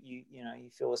that you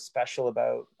feel is special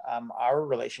about our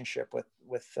relationship with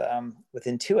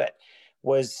Intuit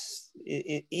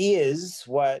it is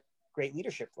what great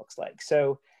leadership looks like.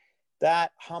 So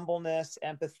that humbleness,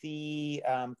 empathy,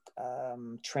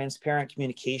 transparent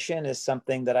communication is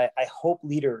something that I hope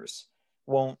leaders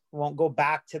won't go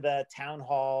back to the town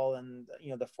hall and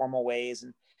the formal ways,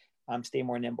 and stay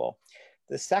more nimble.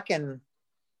 The second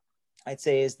I'd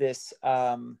say is this,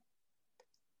 that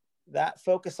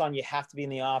focus on, you have to be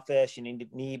in the office, you need to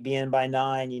be in by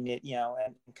 9, you need,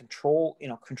 and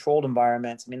controlled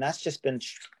environments. I mean, that's just been,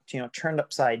 turned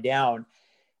upside down.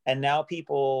 And now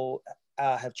people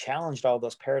have challenged all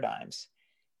those paradigms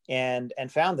and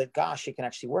found that, gosh, it can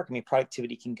actually work. I mean,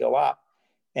 productivity can go up.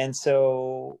 And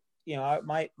so,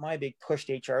 my big push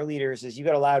to HR leaders is, you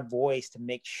got a loud voice to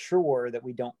make sure that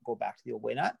we don't go back to the old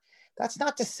way. That's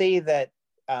not to say that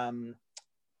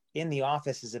in the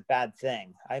office is a bad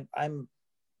thing. I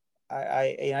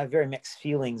have very mixed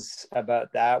feelings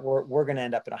about that. We're going to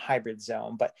end up in a hybrid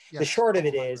zone, but yes, the short of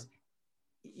it is,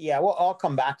 well, I'll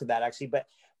come back to that actually, but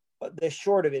the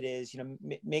short of it is,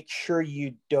 make sure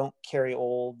you don't carry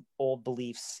old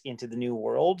beliefs into the new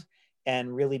world,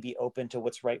 and really be open to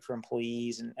what's right for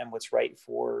employees and what's right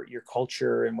for your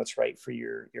culture and what's right for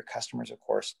your customers, of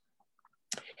course.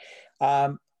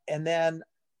 And then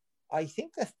I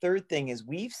think the third thing is,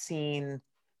 we've seen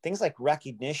things like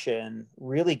recognition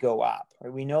really go up.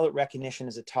 Right? We know that recognition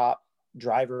is a top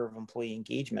driver of employee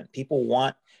engagement. People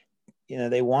want,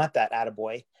 they want that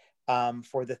attaboy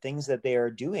for the things that they are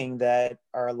doing that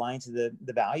are aligned to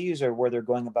the values, or where they're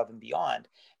going above and beyond.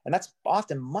 And that's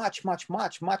often much, much,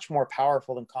 much, much more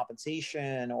powerful than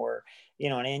compensation or,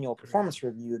 an annual performance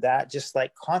review. That just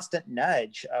like constant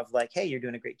nudge of like, hey, you're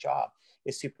doing a great job,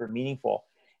 is super meaningful.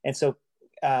 And so,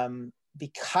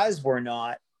 because we're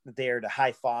not there to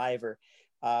high five or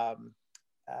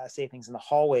say things in the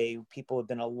hallway, people have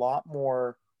been a lot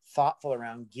more thoughtful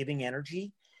around giving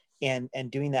energy and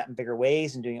doing that in bigger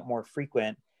ways and doing it more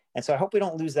frequent. And so I hope we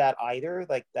don't lose that either,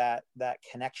 like that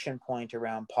connection point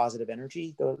around positive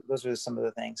energy. Those are some of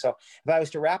the things. So if I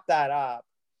was to wrap that up,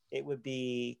 it would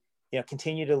be,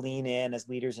 continue to lean in as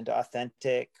leaders into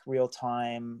authentic,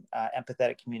 real-time,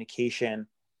 empathetic communication.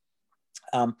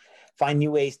 Find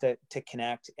new ways to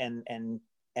connect, and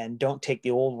don't take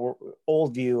the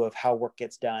old view of how work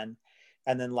gets done.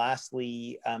 And then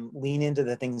lastly, lean into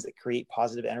the things that create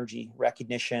positive energy,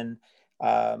 recognition,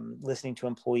 listening to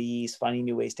employees, finding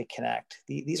new ways to connect.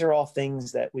 These are all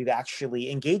things that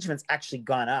engagement's actually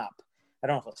gone up. I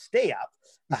don't know if it'll stay up,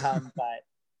 but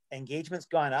engagement's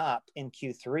gone up in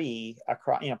Q3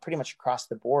 across, pretty much across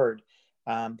the board,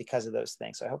 because of those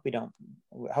things. So I hope we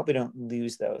don't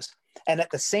lose those. And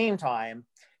at the same time,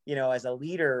 as a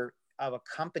leader of a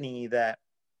company that,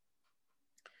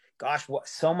 gosh,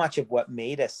 so much of what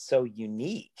made us so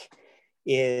unique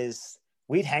is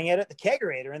we'd hang out at the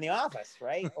kegerator in the office,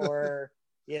 right? Or,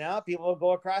 people would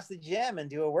go across the gym and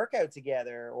do a workout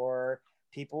together, or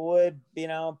people would,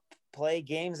 play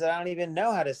games that I don't even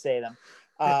know how to say them.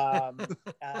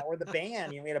 Or the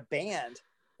band, we had a band.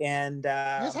 And you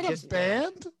guys had a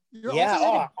band?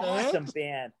 Awesome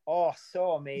band. Oh,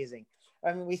 so amazing.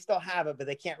 I mean, we still have it, but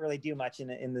they can't really do much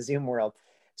in the Zoom world.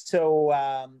 So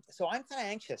I'm kind of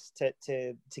anxious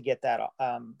to get that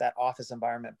office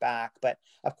environment back. But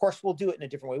of course, we'll do it in a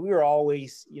different way. We were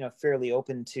always, fairly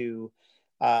open to,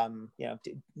 to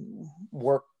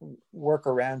work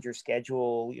around your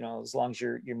schedule, as long as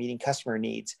you're meeting customer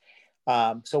needs.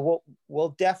 So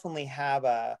we'll definitely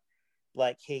have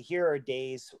hey, here are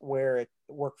days where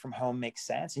work from home makes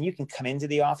sense, and you can come into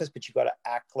the office, but you got to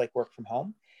act like work from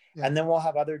home. Yeah. And then we'll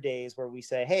have other days where we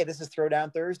say, hey, this is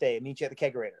Throwdown Thursday, meet you at the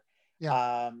kegerator.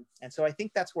 Yeah. And so I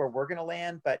think that's where we're going to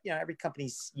land, but every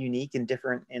company's unique and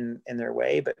different in their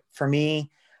way. But for me,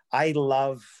 I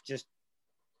love just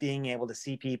being able to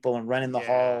see people and run in the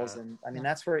halls. And I mean,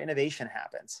 that's where innovation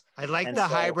happens. I like the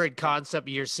hybrid concept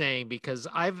you're saying, because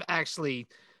I've actually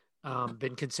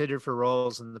been considered for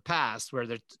roles in the past where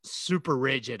they're super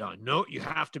rigid on, no, you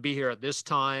have to be here at this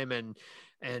time, and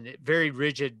very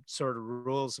rigid sort of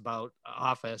rules about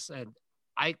office. And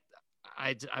I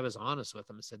was honest with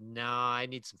them and said, no, I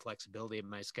need some flexibility in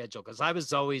my schedule, because I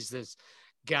was always this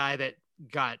guy that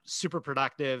got super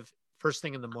productive first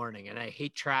thing in the morning, and I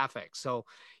hate traffic. So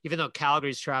even though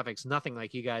Calgary's traffic's nothing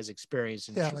like you guys experience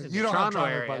in, like in you the don't Toronto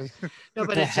have traffic, area, buddy. no,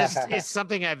 but it's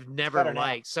something I've never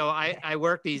liked. So I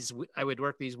would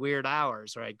work these weird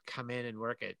hours where I'd come in and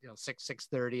work at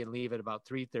 6:30 and leave at about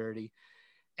 3:30.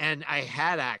 And I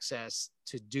had access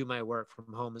to do my work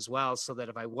from home as well, so that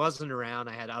if I wasn't around,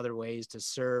 I had other ways to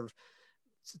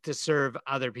serve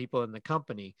other people in the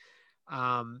company.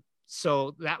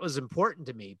 So that was important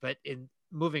to me. But in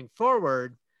moving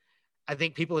forward, I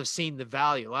think people have seen the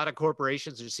value. A lot of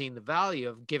corporations are seeing the value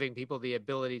of giving people the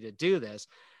ability to do this.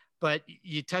 But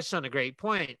you touched on a great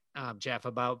point, Jeff,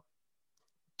 about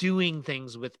doing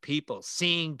things with people,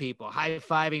 seeing people,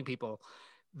 high-fiving people.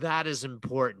 That is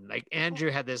important. Like Andrew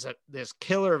had this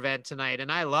killer event tonight, and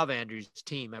I love Andrew's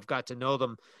team. I've got to know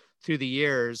them through the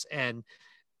years, and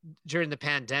during the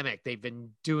pandemic, they've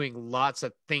been doing lots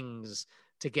of things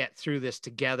to get through this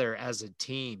together as a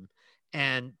team.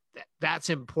 And that's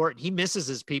important. He misses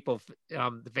his people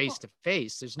face to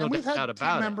face. There's no doubt about it. We've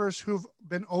had team members who've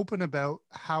been open about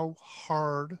how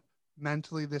hard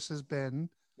mentally this has been.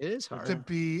 It is hard to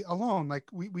be alone. Like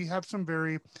we have some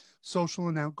very social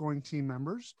and outgoing team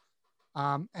members.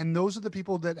 And those are the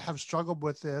people that have struggled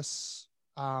with this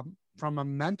from a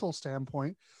mental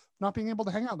standpoint, not being able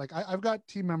to hang out. Like I've got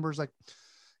team members, like,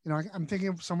 I'm thinking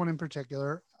of someone in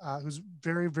particular who's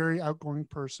very, very outgoing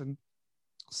person,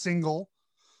 single,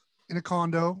 in a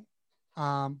condo,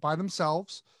 by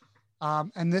themselves.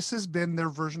 And this has been their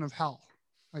version of hell.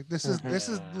 Like this is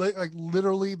like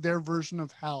literally their version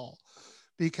of hell,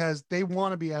 because they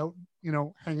want to be out,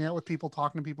 hanging out with people,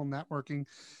 talking to people, networking.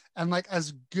 And like,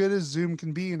 as good as Zoom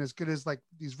can be, and as good as like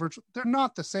these virtual, they're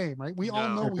not the same, right? We all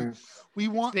know we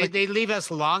want, they leave us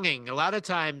longing. A lot of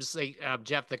times,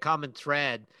 Jeff, the common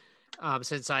thread,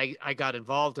 since I got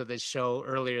involved with this show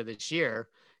earlier this year,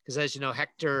 because as you know,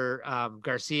 Hector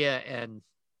Garcia and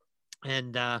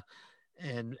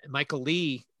Michael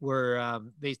Lee were,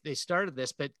 they started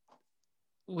this, but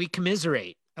we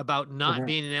commiserate about not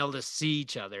being able to see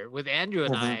each other. With Andrew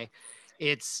and I,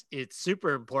 it's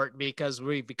super important, because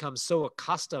we become so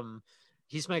accustomed.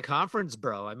 He's my conference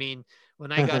bro. I mean,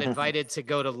 when I got invited to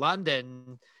go to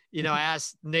London, I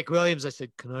asked Nick Williams, I said,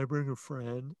 can I bring a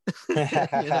friend?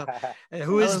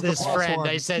 Who is this friend?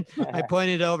 I said, I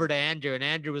pointed over to Andrew, and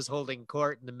Andrew was holding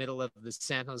court in the middle of the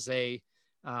San Jose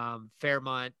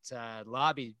Fairmont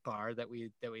lobby bar that we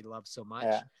love so much.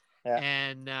 Yeah.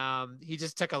 And he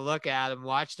just took a look at him,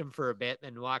 watched him for a bit,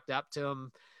 and walked up to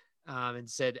him and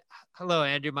said, hello,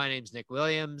 Andrew, my name's Nick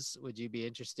Williams. Would you be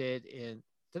interested in,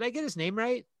 did I get his name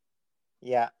right?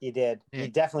 Yeah, you did. You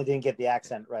definitely didn't get the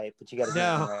accent right, but you got his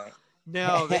name right.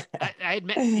 No, I had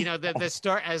met, the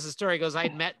story, as the story goes,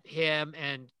 I'd met him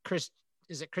and Chris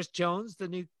Jones, the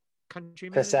new country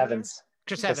manager?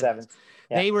 Chris Evans.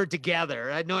 Yeah. They were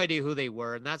together. I had no idea who they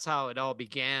were, and that's how it all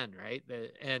began, right?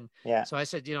 So I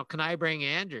said, can I bring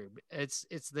Andrew? It's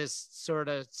this sort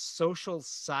of social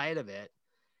side of it,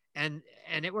 and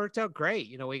it worked out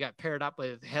great. We got paired up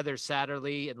with Heather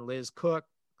Satterley and Liz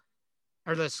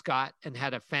Scott, and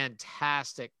had a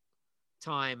fantastic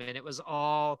time. And it was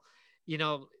all,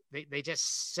 they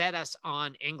just set us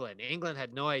on England. England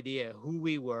had no idea who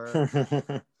we were.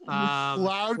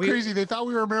 Crazy. They thought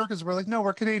we were Americans. We're like, no,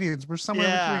 we're Canadians. We're somewhere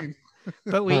in between.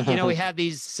 But we had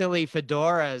these silly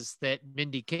fedoras that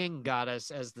Mindy King got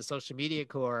us as the social media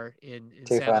core in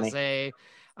San Jose.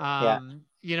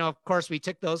 Of course, we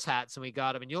took those hats and we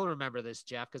got them. And you'll remember this,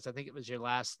 Jeff, because I think it was your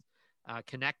last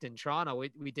Connect in Toronto.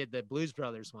 We did the Blues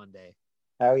Brothers one day.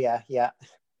 Oh, yeah.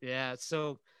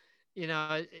 So, we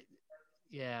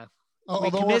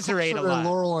commiserate a lot.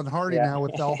 Laurel and Hardy now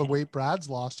with all the weight Brad's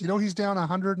lost. He's down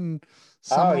 100 and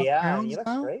some pounds you look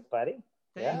now. Great, buddy.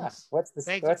 Thanks. Yeah. What's the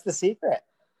secret?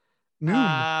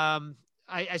 Noom.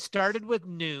 I started with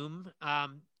Noom.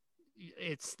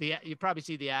 It's you probably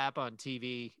see the app on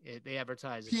TV. They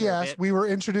advertise it. Yes, we were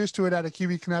introduced to it at a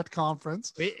QB Connect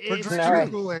conference.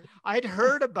 I'd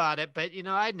heard about it, but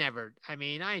I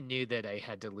knew that I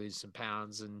had to lose some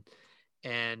pounds,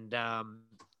 and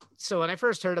so when I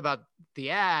first heard about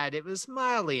the ad, it was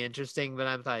mildly interesting, but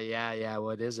I thought,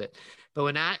 what is it? But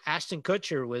when Ashton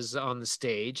Kutcher was on the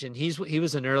stage, and he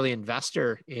was an early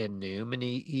investor in Noom, and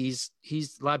he's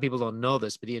a lot of people don't know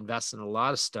this, but he invests in a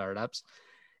lot of startups.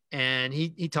 And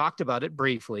he talked about it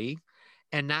briefly,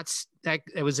 And that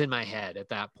it was in my head at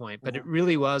that point, but it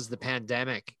really was the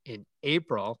pandemic in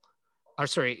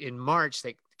in March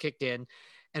that kicked in.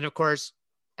 And of course,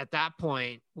 at that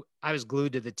point, I was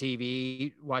glued to the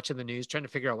TV, watching the news, trying to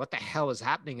figure out what the hell is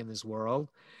happening in this world.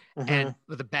 And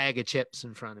with a bag of chips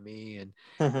in front of me.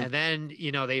 And then,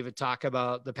 they would talk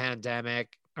about the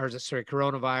pandemic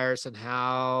coronavirus and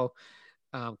how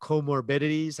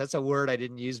comorbidities, that's a word I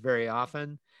didn't use very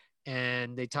often.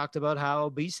 And they talked about how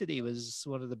obesity was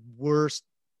one of the worst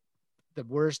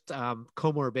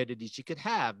comorbidities you could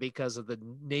have because of the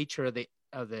nature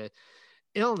of the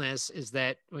illness is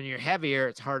that when you're heavier,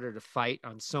 it's harder to fight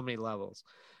on so many levels.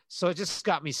 So it just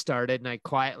got me started, and I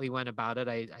quietly went about it.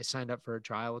 I signed up for a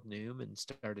trial with Noom and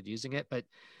started using it. But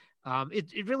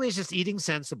it really is just eating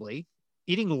sensibly,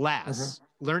 eating less,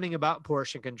 learning about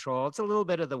portion control. It's a little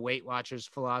bit of the Weight Watchers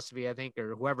philosophy, I think,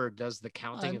 or whoever does the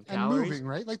counting of calories. And moving,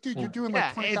 right? Like, dude, you're doing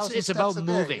like 20,000 it's steps about a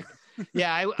moving. day.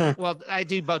 Yeah, I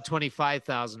do about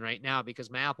 25,000 right now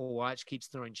because my Apple Watch keeps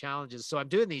throwing challenges. So I'm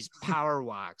doing these power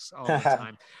walks all the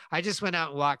time. I just went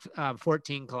out and walked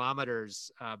 14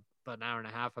 kilometers about an hour and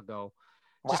a half ago,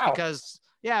 just because,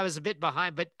 I was a bit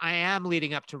behind, but I am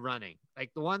leading up to running.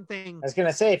 Like the one thing I was going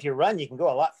to say, if you run, you can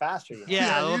go a lot faster.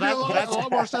 Yeah, well, that's a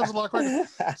lot more steps, a lot quicker.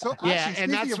 So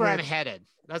and that's where I'm headed.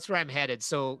 That's where I'm headed.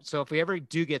 So if we ever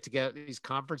do get together these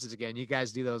conferences again, you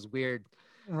guys do those weird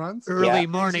runs, early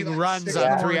morning runs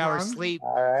on 3 hours sleep.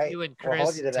 All right, you and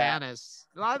Chris and Tanis.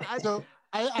 So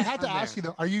I had to ask you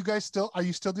though, are you still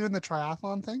doing the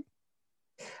triathlon thing?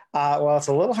 Well, it's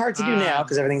a little hard to do now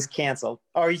because everything's canceled.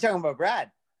 Oh, are you talking about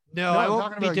Brad? No, I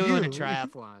won't be doing a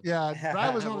triathlon. Yeah,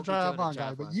 Brad was not a triathlon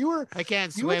guy, but you were. I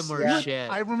can't swim or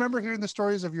shit. I remember hearing the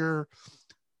stories of your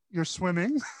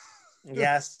swimming.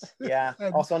 Yes, yeah.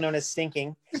 Also known as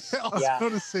sinking.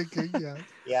 Known as sinking.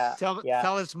 Yeah.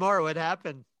 Tell us more. What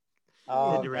happened?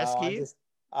 Did you rescue?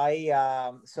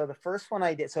 So the first one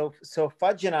I did. So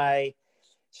Fudge and I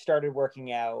started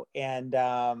working out, and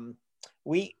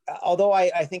although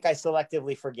I think I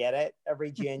selectively forget it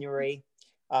every January.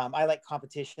 I like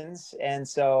competitions. And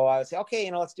so I would say,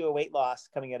 okay, let's do a weight loss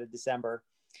coming out of December.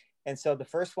 And so the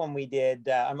first one we did,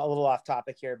 I'm a little off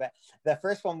topic here, but the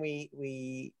first one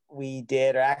we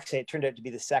did, or actually it turned out to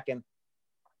be the second,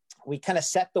 we kind of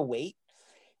set the weight.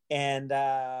 And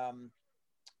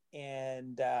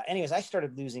anyways, I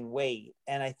started losing weight,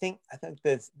 and I think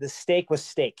the steak was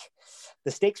steak.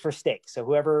 The stakes were steak. So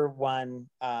whoever won,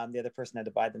 the other person had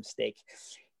to buy them steak.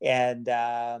 And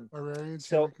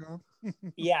so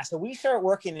we start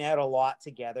working out a lot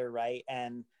together, right?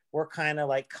 And we're kind of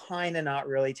not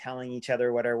really telling each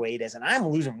other what our weight is. And I'm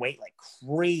losing weight like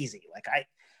crazy. Like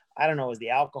I don't know, it was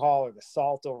the alcohol or the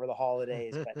salt over the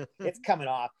holidays, but it's coming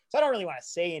off. So I don't really want to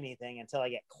say anything until I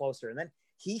get closer. And then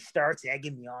he starts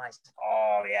egging me on. He's like,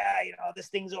 oh yeah, this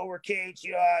thing's over, Kate.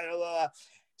 Yeah.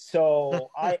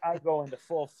 So I go into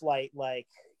full flight, like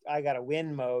I got a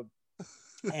win mode.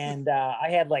 And I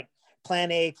had like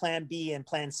plan A, plan B, and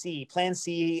plan C. Plan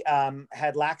C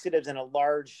had laxatives in a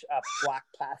large black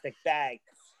plastic bag.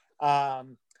 I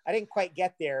didn't quite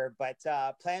get there, but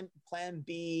plan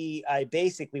B, I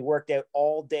basically worked out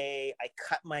all day. I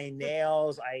cut my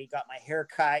nails. I got my hair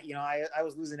cut. I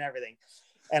was losing everything.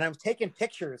 And I'm taking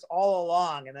pictures all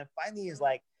along. And then finally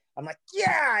I'm like,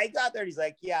 yeah, I got there. He's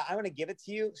like, yeah, I'm going to give it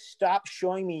to you. Stop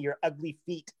showing me your ugly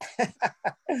feet.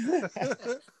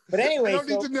 But anyway, I don't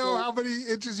need to know how many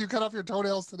inches you cut off your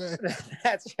toenails today.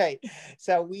 That's right.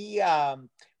 So we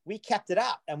kept it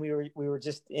up, and we were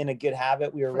just in a good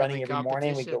habit. We were running every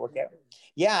morning. We go work out.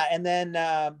 Yeah. And then,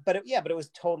 but it was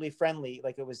totally friendly.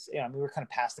 Like it was, we were kind of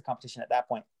past the competition at that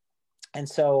point. And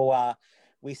so,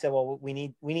 we said, well, we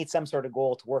need some sort of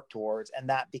goal to work towards. And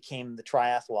that became the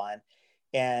triathlon.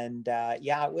 And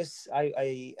it was,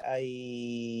 I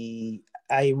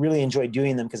really enjoyed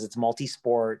doing them because it's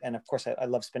multi-sport. And of course I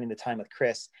love spending the time with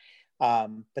Chris.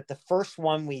 But the first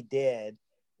one we did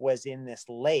was in this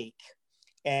lake.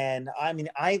 And I mean,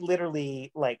 I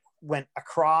literally went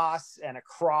across and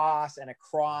across and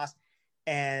across.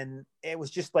 And it was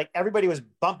just like, everybody was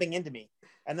bumping into me.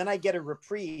 And then I get a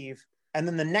reprieve. And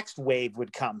then the next wave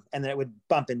would come, and then it would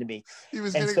bump into me. He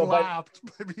was getting lapped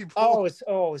by people. It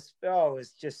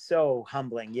was just so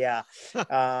humbling. Yeah.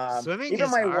 Swimming even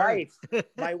is my hard.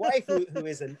 my wife, who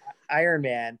is an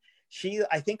Ironman,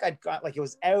 I think I'd got it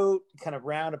was out kind of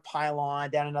round a pylon,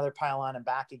 down another pylon, and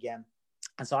back again.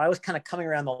 And so I was kind of coming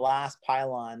around the last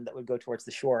pylon that would go towards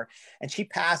the shore, and she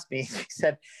passed me. She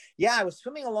said, "Yeah, I was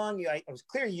swimming along you. It was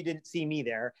clear you didn't see me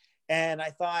there, and I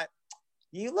thought,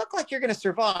 you look like you're going to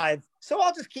survive, so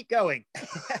I'll just keep going."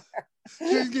 She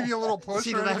didn't give you a little push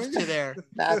She or left anything? you there.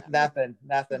 Nothing.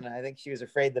 I think she was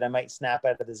afraid that I might snap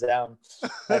out of the zone.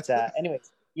 But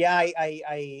anyways, yeah,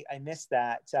 I miss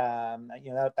that.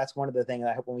 That's one of the things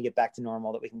I hope when we get back to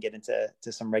normal that we can get into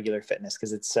some regular fitness,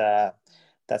 because it's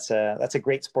that's a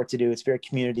great sport to do. It's very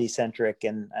community centric,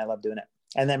 and I love doing it.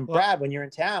 And then Brad, when you're in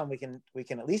town, we can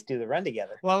at least do the run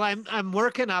together. Well, I'm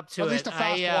working up to At it. least a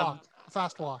fast walk. A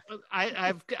fast walk.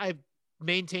 I've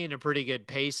maintained a pretty good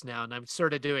pace now, and I'm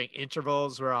sort of doing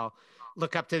intervals where I'll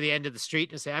look up to the end of the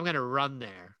street and say, I'm going to run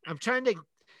there. I'm trying to.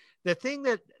 The thing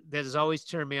that has always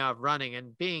turned me off running,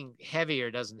 and being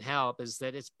heavier doesn't help, is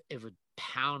that it would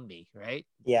pound me, right?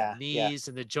 Yeah. The knees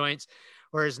and the joints.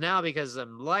 Whereas now, because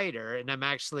I'm lighter and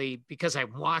because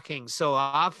I'm walking so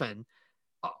often,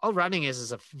 all running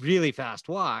is a really fast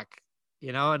walk,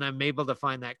 and I'm able to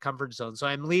find that comfort zone. So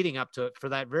I'm leading up to it for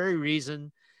that very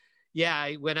reason. Yeah,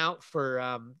 I went out for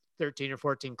 13 or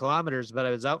 14 kilometers, but I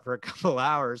was out for a couple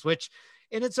hours, which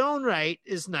in its own right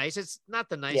is nice. It's not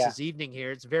the nicest evening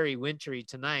here. It's very wintry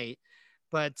tonight,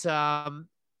 but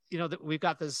we've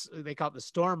got this, they call it the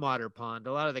stormwater pond.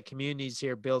 A lot of the communities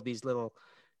here build these little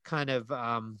kind of,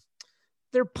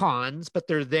 they're ponds, but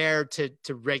they're there to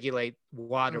regulate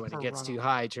water when it gets too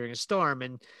high during a storm.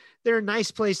 And they're a nice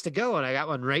place to go. And I got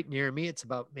one right near me. It's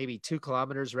about maybe 2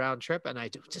 kilometers round trip. And I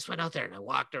just went out there and I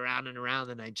walked around and around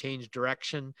and I changed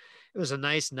direction. It was a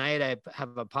nice night. I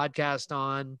have a podcast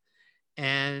on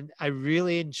and I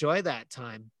really enjoy that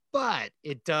time, but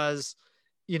it does,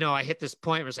 I hit this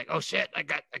point where it's like, oh shit, I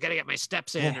got to get my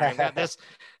steps in, or I got this.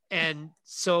 And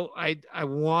so I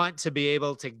want to be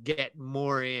able to get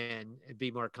more in and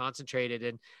be more concentrated.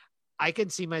 And I can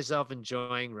see myself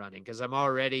enjoying running because I'm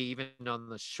already, even on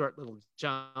the short little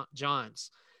jaunts.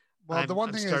 Well, the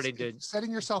one thing is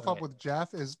setting yourself up with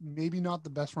Jeff is maybe not the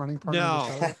best running partner.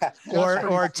 No,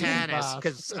 or Tanis,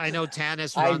 because I know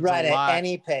Tanis runs I run a lot. At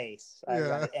any pace. I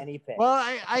run at any pace.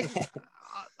 Well,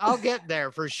 I'll get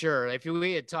there for sure. If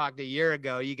we had talked a year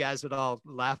ago, you guys would all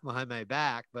laugh behind my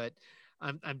back, but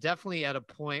I'm definitely at a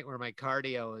point where my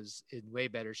cardio is in way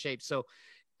better shape. So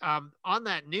on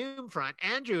that noon front,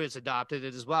 Andrew has adopted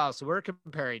it as well. So we're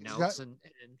comparing notes. And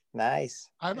nice.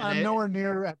 I'm nowhere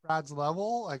near at Brad's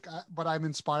level, but I'm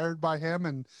inspired by him.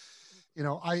 And,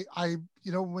 I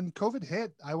when COVID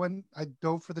hit, I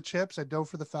dove for the chips. I dove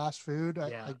for the fast food.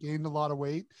 I gained a lot of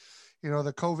weight. The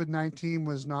COVID-19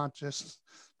 was not just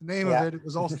the name of it. It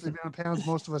was also the amount of pounds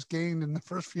most of us gained in the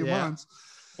first few months.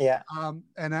 Yeah.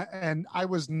 And I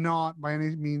was not by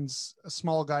any means a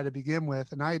small guy to begin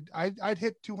with. And I'd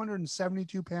hit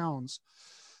 272 pounds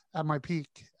at my peak.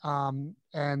 And,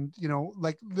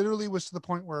 literally was to the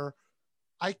point where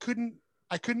I couldn't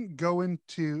go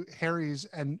into Harry's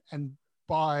and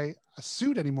buy a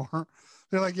suit anymore.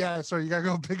 They're like, yeah, sorry, you gotta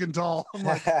go big and tall. I'm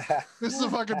like, this is a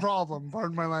fucking problem.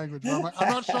 Pardon my language. But I'm like, I'm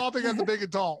not shopping at the big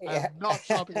and tall. I'm not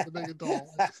shopping at the big and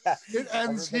tall. It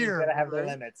ends here. Gotta have their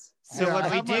limits. So when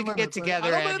we do get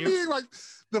together, I don't mean like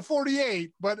the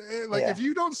 48, but if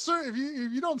you don't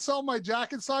sell my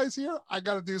jacket size here, I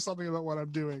got to do something about what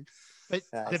I'm doing. But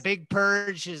the big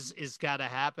purge is got to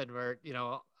happen where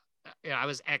I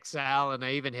was XL and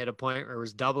I even hit a point where it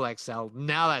was double XL.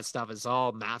 Now that stuff is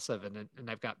all massive and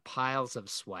I've got piles of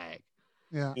swag.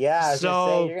 Yeah.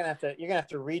 So you're gonna have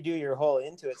to redo your whole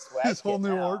Intuit swag. This whole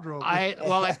new wardrobe.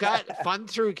 I've got Fun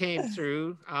Through came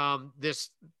through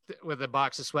this with a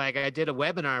box of swag. I did a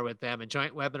webinar with them, a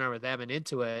joint webinar with them and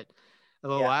Intuit a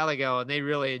little while ago, and they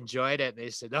really enjoyed it. They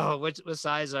said, "Oh, what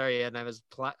size are you?" And I was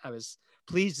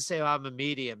pleased to say, "Oh, I'm a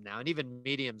medium now," and even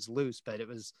medium's loose, but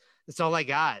it's all I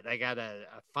got. I got a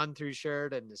Fun Through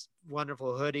shirt and this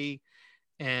wonderful hoodie,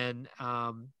 and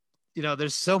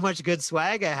there's so much good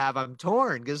swag I have. I'm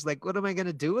torn because what am I going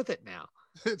to do with it now?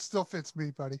 It still fits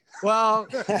me, buddy. Well,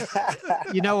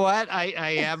 you know what?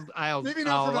 I'll maybe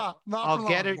not I'll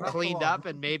get it cleaned up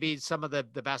and maybe some of the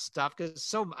best stuff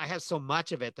because I have so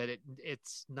much of it that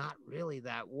it's not really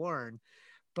that worn.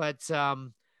 But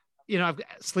I've got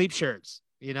sleep shirts.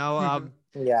 We did for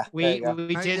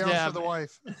the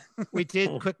wife. We did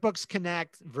QuickBooks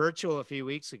Connect virtual a few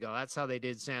weeks ago. That's how they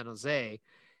did San Jose.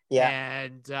 Yeah.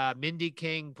 And Mindy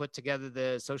King put together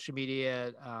the social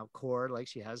media core like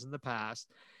she has in the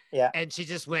past. Yeah. And she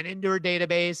just went into her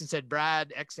database and said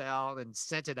Brad XL and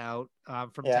sent it out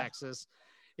from Texas.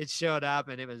 It showed up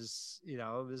and it was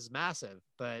massive,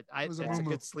 but it's a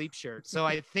good sleep shirt. So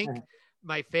I think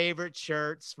my favorite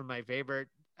shirts from my favorite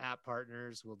app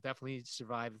partners will definitely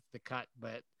survive the cut,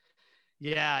 but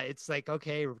yeah, it's like,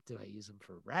 okay, do I use them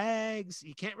for rags?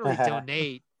 You can't really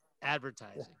donate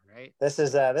advertising, right? This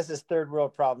is third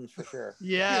world problems for sure.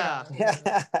 Yeah.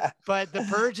 Yeah. But the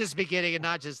purge is beginning, and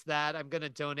not just that. I'm going to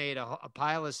donate a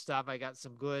pile of stuff. I got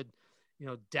some good,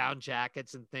 down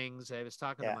jackets and things. I was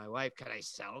talking to my wife. Can I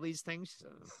sell these things? She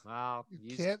said, well,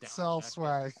 you can't sell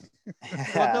swag.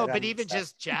 Well, no, but even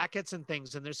just jackets and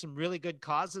things. And there's some really good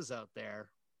causes out there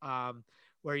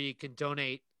where you can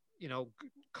donate,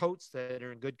 coats that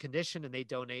are in good condition, and they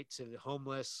donate to the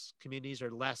homeless communities or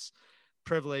less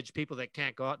privileged people that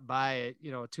can't go out and buy a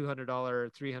 $200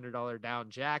 $300 down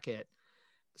jacket.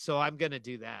 So I'm going to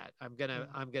do that. I'm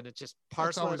going to just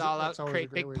parcel it all out,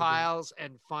 create big piles,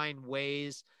 and find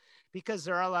ways, because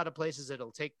there are a lot of places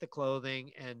that'll take the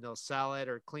clothing and they'll sell it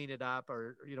or clean it up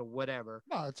or, whatever.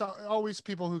 No, it's always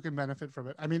people who can benefit from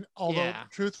it. I mean, although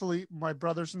truthfully, my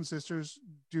brothers and sisters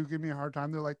do give me a hard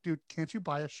time. They're like, dude, can't you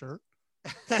buy a shirt?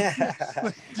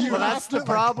 Well, that's the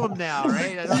problem now,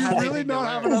 right? I don't really don't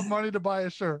have enough money to buy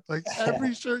a shirt. Like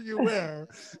every shirt you wear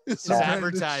is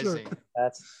advertising.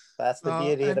 That's the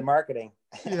beauty of the marketing.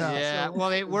 Yeah. Well,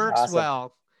 it works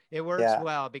well. It works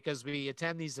well because we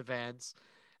attend these events,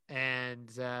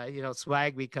 and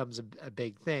swag becomes a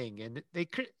big thing, and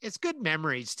it's good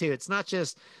memories too. It's not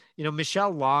just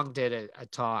Michelle Long did a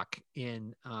talk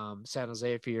in San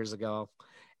Jose a few years ago,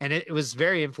 and it was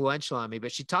very influential on me.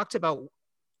 But she talked about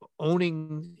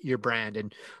owning your brand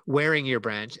and wearing your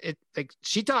brand.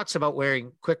 She talks about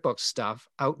wearing QuickBooks stuff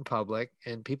out in public,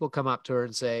 and people come up to her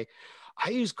and say, I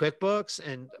use QuickBooks,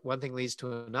 and one thing leads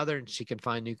to another, and she can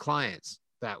find new clients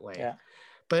that way. Yeah.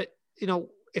 But,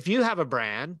 if you have a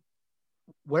brand,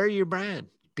 wear your brand.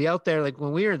 Be out there. Like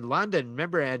when we were in London,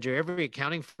 remember, Andrew, every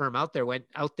accounting firm out there went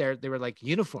out there. They were like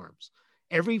uniforms.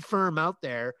 Every firm out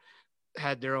there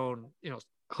had their own,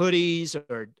 hoodies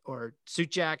or suit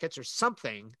jackets or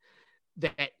something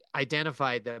that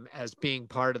identified them as being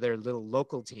part of their little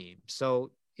local team.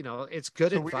 So, it's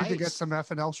good advice. We need to get some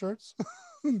F&L shirts.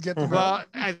 Well,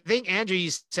 I think, Andrew,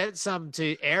 you sent some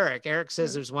to Eric. Eric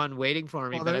says there's one waiting for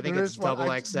me, but I think it's double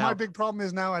XL. My big problem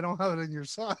is now I don't have it in your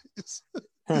size.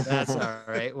 That's all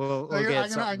right. We'll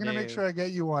get I'm gonna make sure I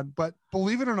get you one. But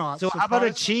believe it or not, so how about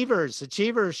Achievers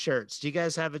shirts? Do you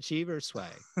guys have Achievers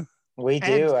swag? We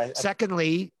do.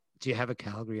 Secondly, do you have a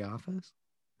Calgary office?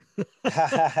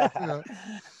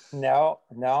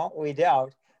 No, we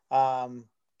don't.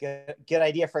 Good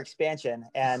idea for expansion.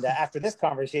 And after this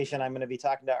conversation, I'm going to be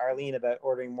talking to Arlene about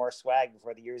ordering more swag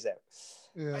before the year's out.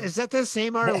 Yeah. Is that the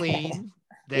same Arlene?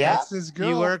 That's his girl.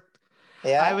 You worked.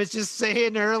 Yeah. I was just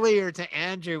saying earlier to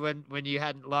Andrew when you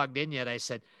hadn't logged in yet, I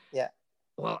said, yeah.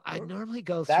 Well, I normally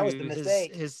go that through was the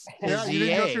mistake. his you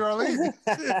didn't go through Arlene.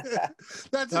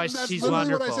 that's she's literally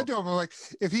wonderful. what I said to him. I'm like,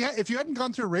 if you hadn't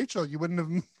gone through Rachel, you wouldn't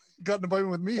have got an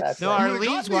appointment with me. That's no, right.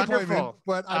 Arlene's wonderful,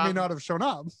 but I may not have shown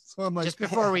up. So I'm like, just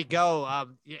before we go,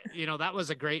 that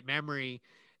was a great memory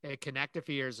at Connect a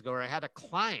few years ago, where I had a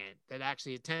client that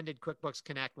actually attended QuickBooks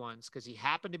Connect once because he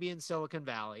happened to be in Silicon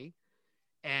Valley,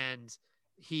 and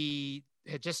he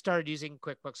had just started using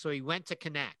QuickBooks, so he went to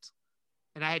Connect.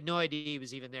 And I had no idea he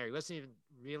was even there. He wasn't even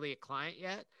really a client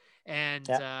yet. And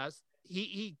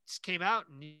he came out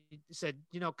and he said,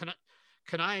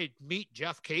 can I meet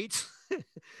Jeff Cates? And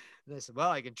I said,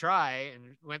 well, I can try,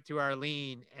 and went through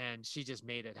Arlene, and she just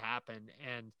made it happen.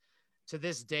 And to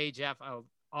this day, Jeff, I'll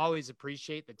always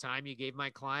appreciate the time you gave my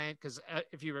client. Because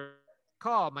if you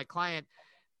recall, my client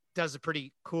does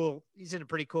he's in a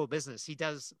pretty cool business. He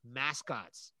does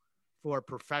mascots for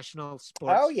professional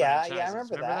sports. Oh yeah, franchises. yeah, I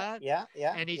remember that. Yeah.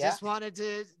 And he just wanted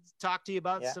to talk to you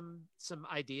about some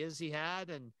ideas he had,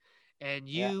 and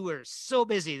you were so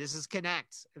busy. This is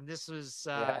Connect, and this was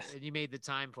and you made the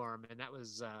time for him, and that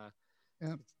was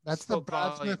that's the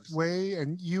Brad Smith way.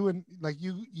 And you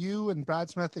and Brad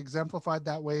Smith exemplified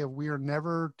that way of we are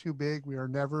never too big, we are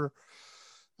never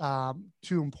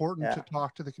too important to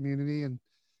talk to the community, and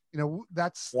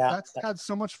that's had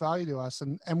so much value to us,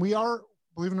 and we are,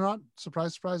 believe it or not,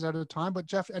 surprise, out of time. But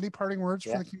Jeff, any parting words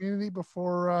for the community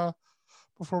before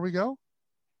we go?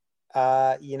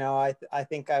 I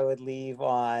think I would leave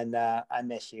on I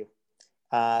miss you.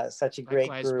 Such a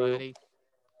great group. Buddy.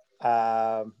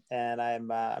 And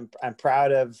I'm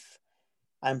proud of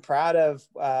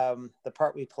the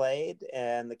part we played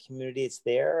and the community it's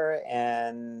there.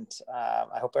 And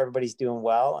I hope everybody's doing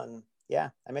well. And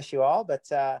I miss you all.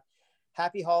 But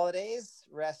happy holidays,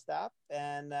 rest up,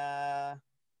 and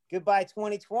goodbye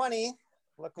 2020.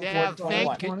 Looking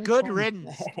forward to good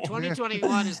riddance.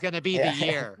 2021 is going to be the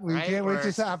year. We can't wait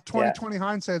to have 2020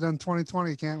 hindsight on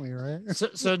 2020, can't we? Right.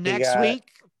 So next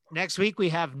week we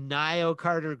have Nio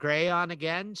Carter Gray on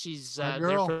again. She's there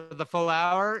for the full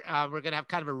hour. We're going to have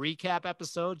kind of a recap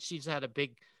episode. She's had a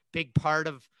big part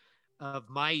of of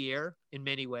my year in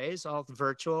many ways, all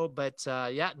virtual. But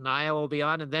yeah, Naya will be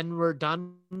on, and then we're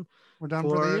done. We're done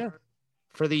for the year.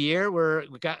 For the year, we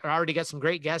already got some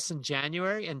great guests in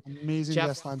January, and amazing Jeff,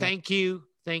 guests lined up.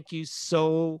 Thank you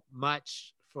so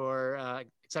much for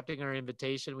accepting our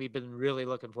invitation. We've been really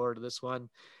looking forward to this one.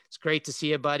 It's great to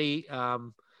see you, buddy.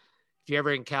 If you're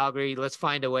ever in Calgary, let's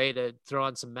find a way to throw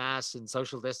on some masks and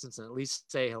social distance and at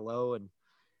least say hello and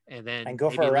then go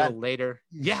for a run later.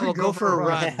 Yeah, we'll go for a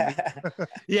run.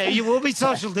 Yeah, you will be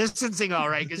social distancing, all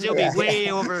right, because you'll be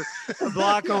way over a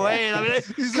block away. And I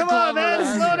mean, come on,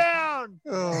 man, slow down.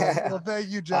 Oh, well, thank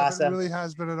you, Jeff. Awesome. It really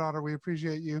has been an honor. We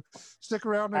appreciate you. Stick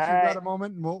around if you've got a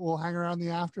moment, and we'll hang around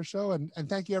the after show. And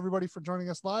thank you, everybody, for joining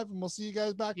us live. And we'll see you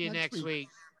guys back See you next week.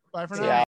 Bye for See now. ya.